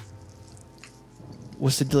hacker?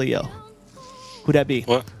 What's the dealio? Who'd that be?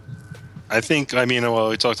 Well, I think,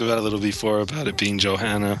 we talked about it a little before about it being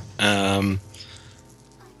Johanna. I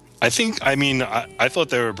thought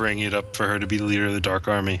they were bringing it up for her to be the leader of the Dark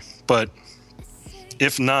Army. But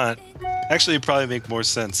if not, actually it'd probably make more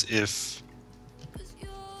sense if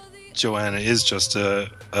Johanna is just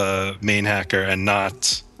a main hacker and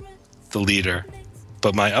not the leader.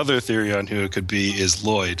 But my other theory on who it could be is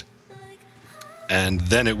Lloyd. And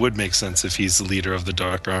then it would make sense if he's the leader of the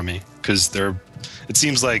Dark Army, because it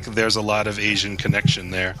seems like there's a lot of Asian connection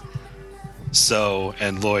there. So,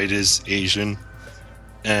 and Lloyd is Asian,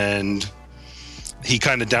 and he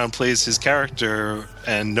kind of downplays his character,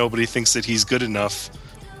 and nobody thinks that he's good enough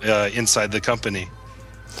inside the company.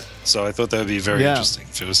 So I thought that would be very interesting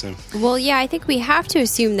if it was him. Well, yeah, I think we have to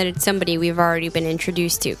assume that it's somebody we've already been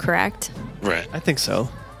introduced to, correct? Right. I think so.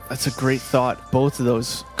 That's a great thought. Both of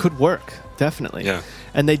those could work, definitely. Yeah.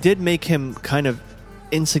 And they did make him kind of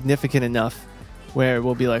insignificant enough where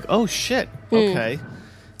we'll be like, oh, shit, okay.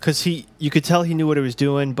 Because you could tell he knew what he was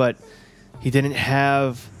doing, but he didn't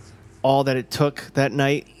have all that it took that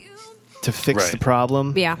night to fix the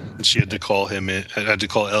problem. Yeah. And she had to call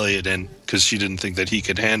Elliot in because she didn't think that he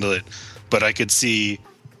could handle it. But I could see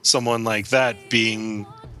someone like that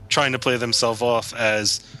trying to play themselves off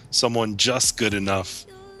as someone just good enough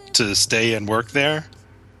to stay and work there,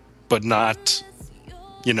 but not,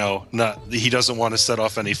 he doesn't want to set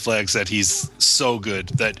off any flags that he's so good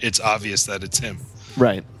that it's obvious that it's him.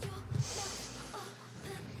 Right.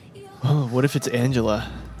 Oh, what if it's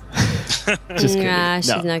Angela? Just kidding. Nah,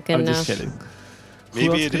 she's not good enough. I'm just kidding.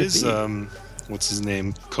 Maybe it is, what's his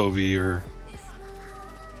name? Kobe Bryant?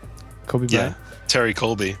 Yeah, Terry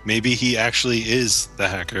Colby. Maybe he actually is the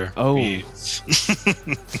hacker. Oh.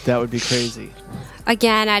 That would be crazy.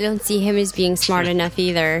 Again, I don't see him as being smart enough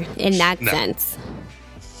either in that sense.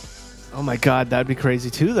 Oh my God, that'd be crazy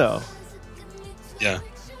too, though. Yeah.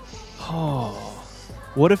 Oh.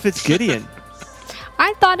 What if it's Gideon?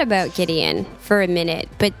 I thought about Gideon for a minute,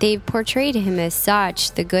 but they've portrayed him as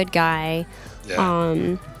such the good guy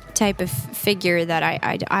type of figure that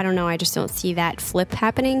I don't know. I just don't see that flip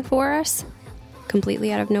happening for us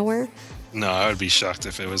completely out of nowhere. No, I would be shocked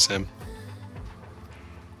if it was him.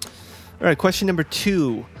 All right, question number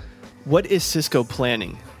 2. What is Cisco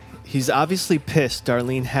planning? He's obviously pissed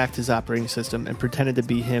Darlene hacked his operating system and pretended to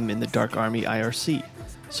be him in the Dark Army IRC.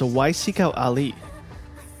 So why seek out Ali?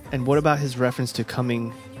 And what about his reference to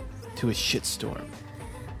coming to a shitstorm?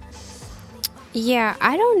 Yeah,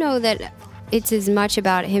 I don't know that it's as much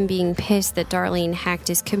about him being pissed that Darlene hacked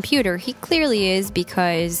his computer. He clearly is,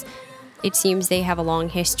 because it seems they have a long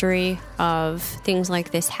history of things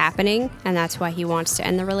like this happening, and that's why he wants to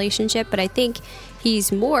end the relationship. But I think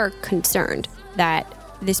he's more concerned that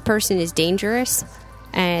this person is dangerous,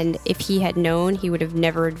 and if he had known, he would have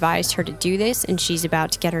never advised her to do this, and she's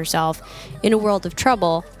about to get herself in a world of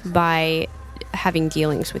trouble by having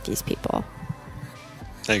dealings with these people.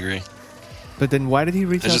 I agree. But then why did he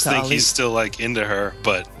reach out to Ali? I just think he's still, like, into her,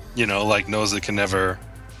 but, you know, like, knows it's never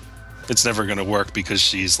going to work because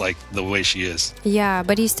she's, like, the way she is. Yeah,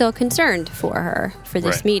 but he's still concerned for her for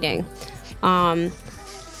this meeting. And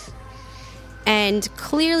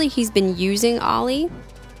clearly he's been using Ollie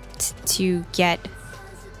to get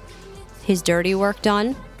his dirty work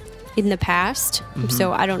done in the past. Mm-hmm.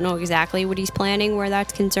 So I don't know exactly what he's planning where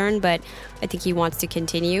that's concerned, but I think he wants to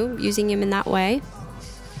continue using him in that way.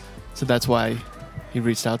 So that's why he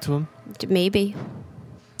reached out to him? Maybe.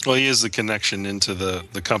 Well, he is the connection into the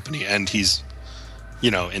company, and he's,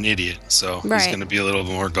 you know, an idiot, so he's going to be a little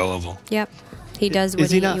more gullible. Yep. He does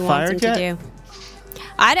what he wants him to do.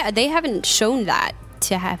 They haven't shown that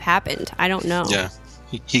to have happened. I don't know. Yeah.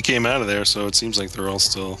 He came out of there, so it seems like they're all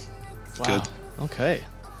still good. Okay.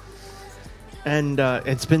 And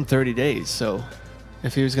it's been 30 days, so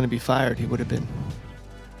if he was going to be fired, he would have been.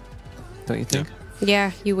 Don't you think?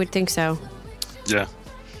 Yeah, you would think so. Yeah.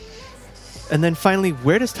 And then finally,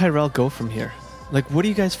 where does Tyrell go from here? Like, what do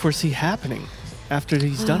you guys foresee happening after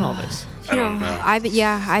he's done all this? I don't know.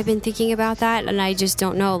 I've been thinking about that, and I just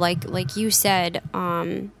don't know. Like you said,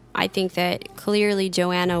 I think that clearly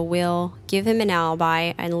Joanna will give him an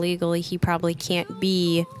alibi, and legally he probably can't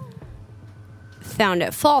be found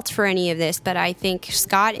at fault for any of this. But I think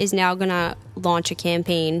Scott is now going to launch a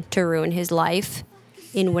campaign to ruin his life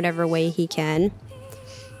in whatever way he can.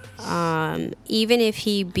 Even if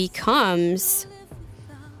he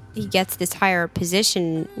gets this higher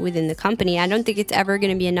position within the company, I don't think it's ever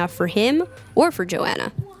going to be enough for him or for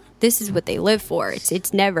Joanna. This is what they live for.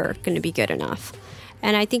 It's never going to be good enough.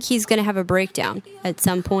 And I think he's going to have a breakdown at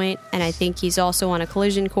some point, and I think he's also on a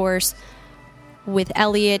collision course with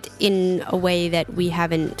Elliot in a way that we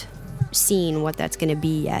haven't seen what that's going to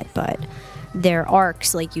be yet, but their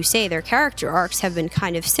arcs, like you say, their character arcs have been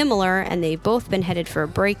kind of similar, and they've both been headed for a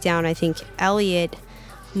breakdown. I think Elliot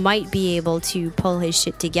might be able to pull his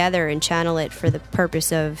shit together and channel it for the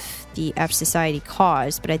purpose of the F Society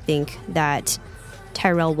cause, but I think that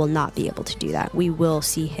Tyrell will not be able to do that. We will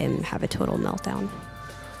see him have a total meltdown.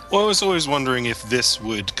 Well, I was always wondering if this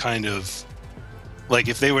would kind of, like,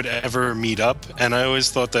 if they would ever meet up, and I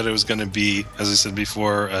always thought that it was going to be, as I said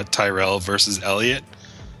before, Tyrell versus Elliot,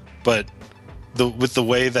 but with the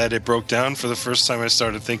way that it broke down, for the first time I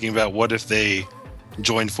started thinking about what if they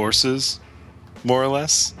joined forces, more or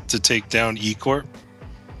less, to take down E-Corp.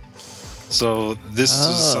 So this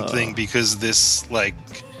is something, because this, like,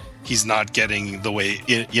 he's not getting the way,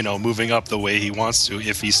 you know, moving up the way he wants to,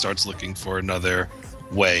 if he starts looking for another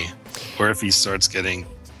way, or if he starts getting,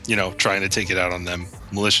 you know, trying to take it out on them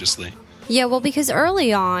maliciously. Yeah, well, because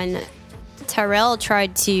early on, Tyrell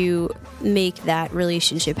tried to make that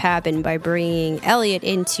relationship happen by bringing Elliot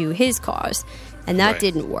into his cause, and that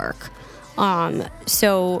didn't work.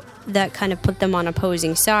 So that kind of put them on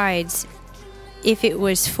opposing sides. If it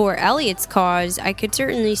was for Elliot's cause, I could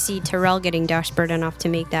certainly see Tyrell getting desperate enough to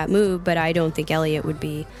make that move, but I don't think Elliot would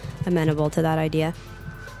be amenable to that idea.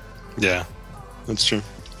 Yeah, that's true.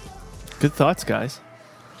 Good thoughts, guys.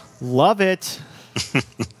 Love it.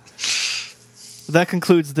 That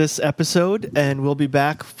concludes this episode, and we'll be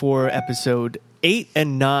back for episode 8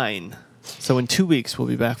 and 9. So in 2 weeks, we'll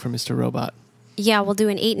be back for Mr. Robot. Yeah, we'll do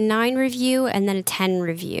an 8 and 9 review and then a 10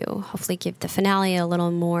 review. Hopefully give the finale a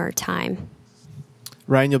little more time.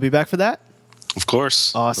 Ryan, you'll be back for that? Of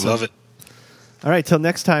course. Awesome. I love it. All right, till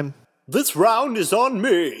next time. This round is on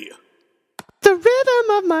me. The rhythm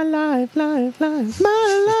of my life, my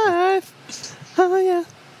life. Oh, yeah.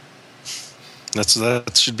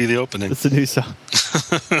 That should be the opening. That's the new song.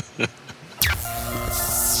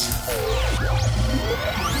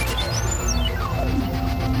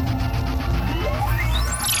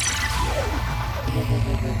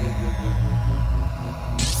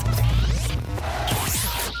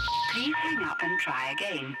 try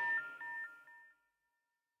again.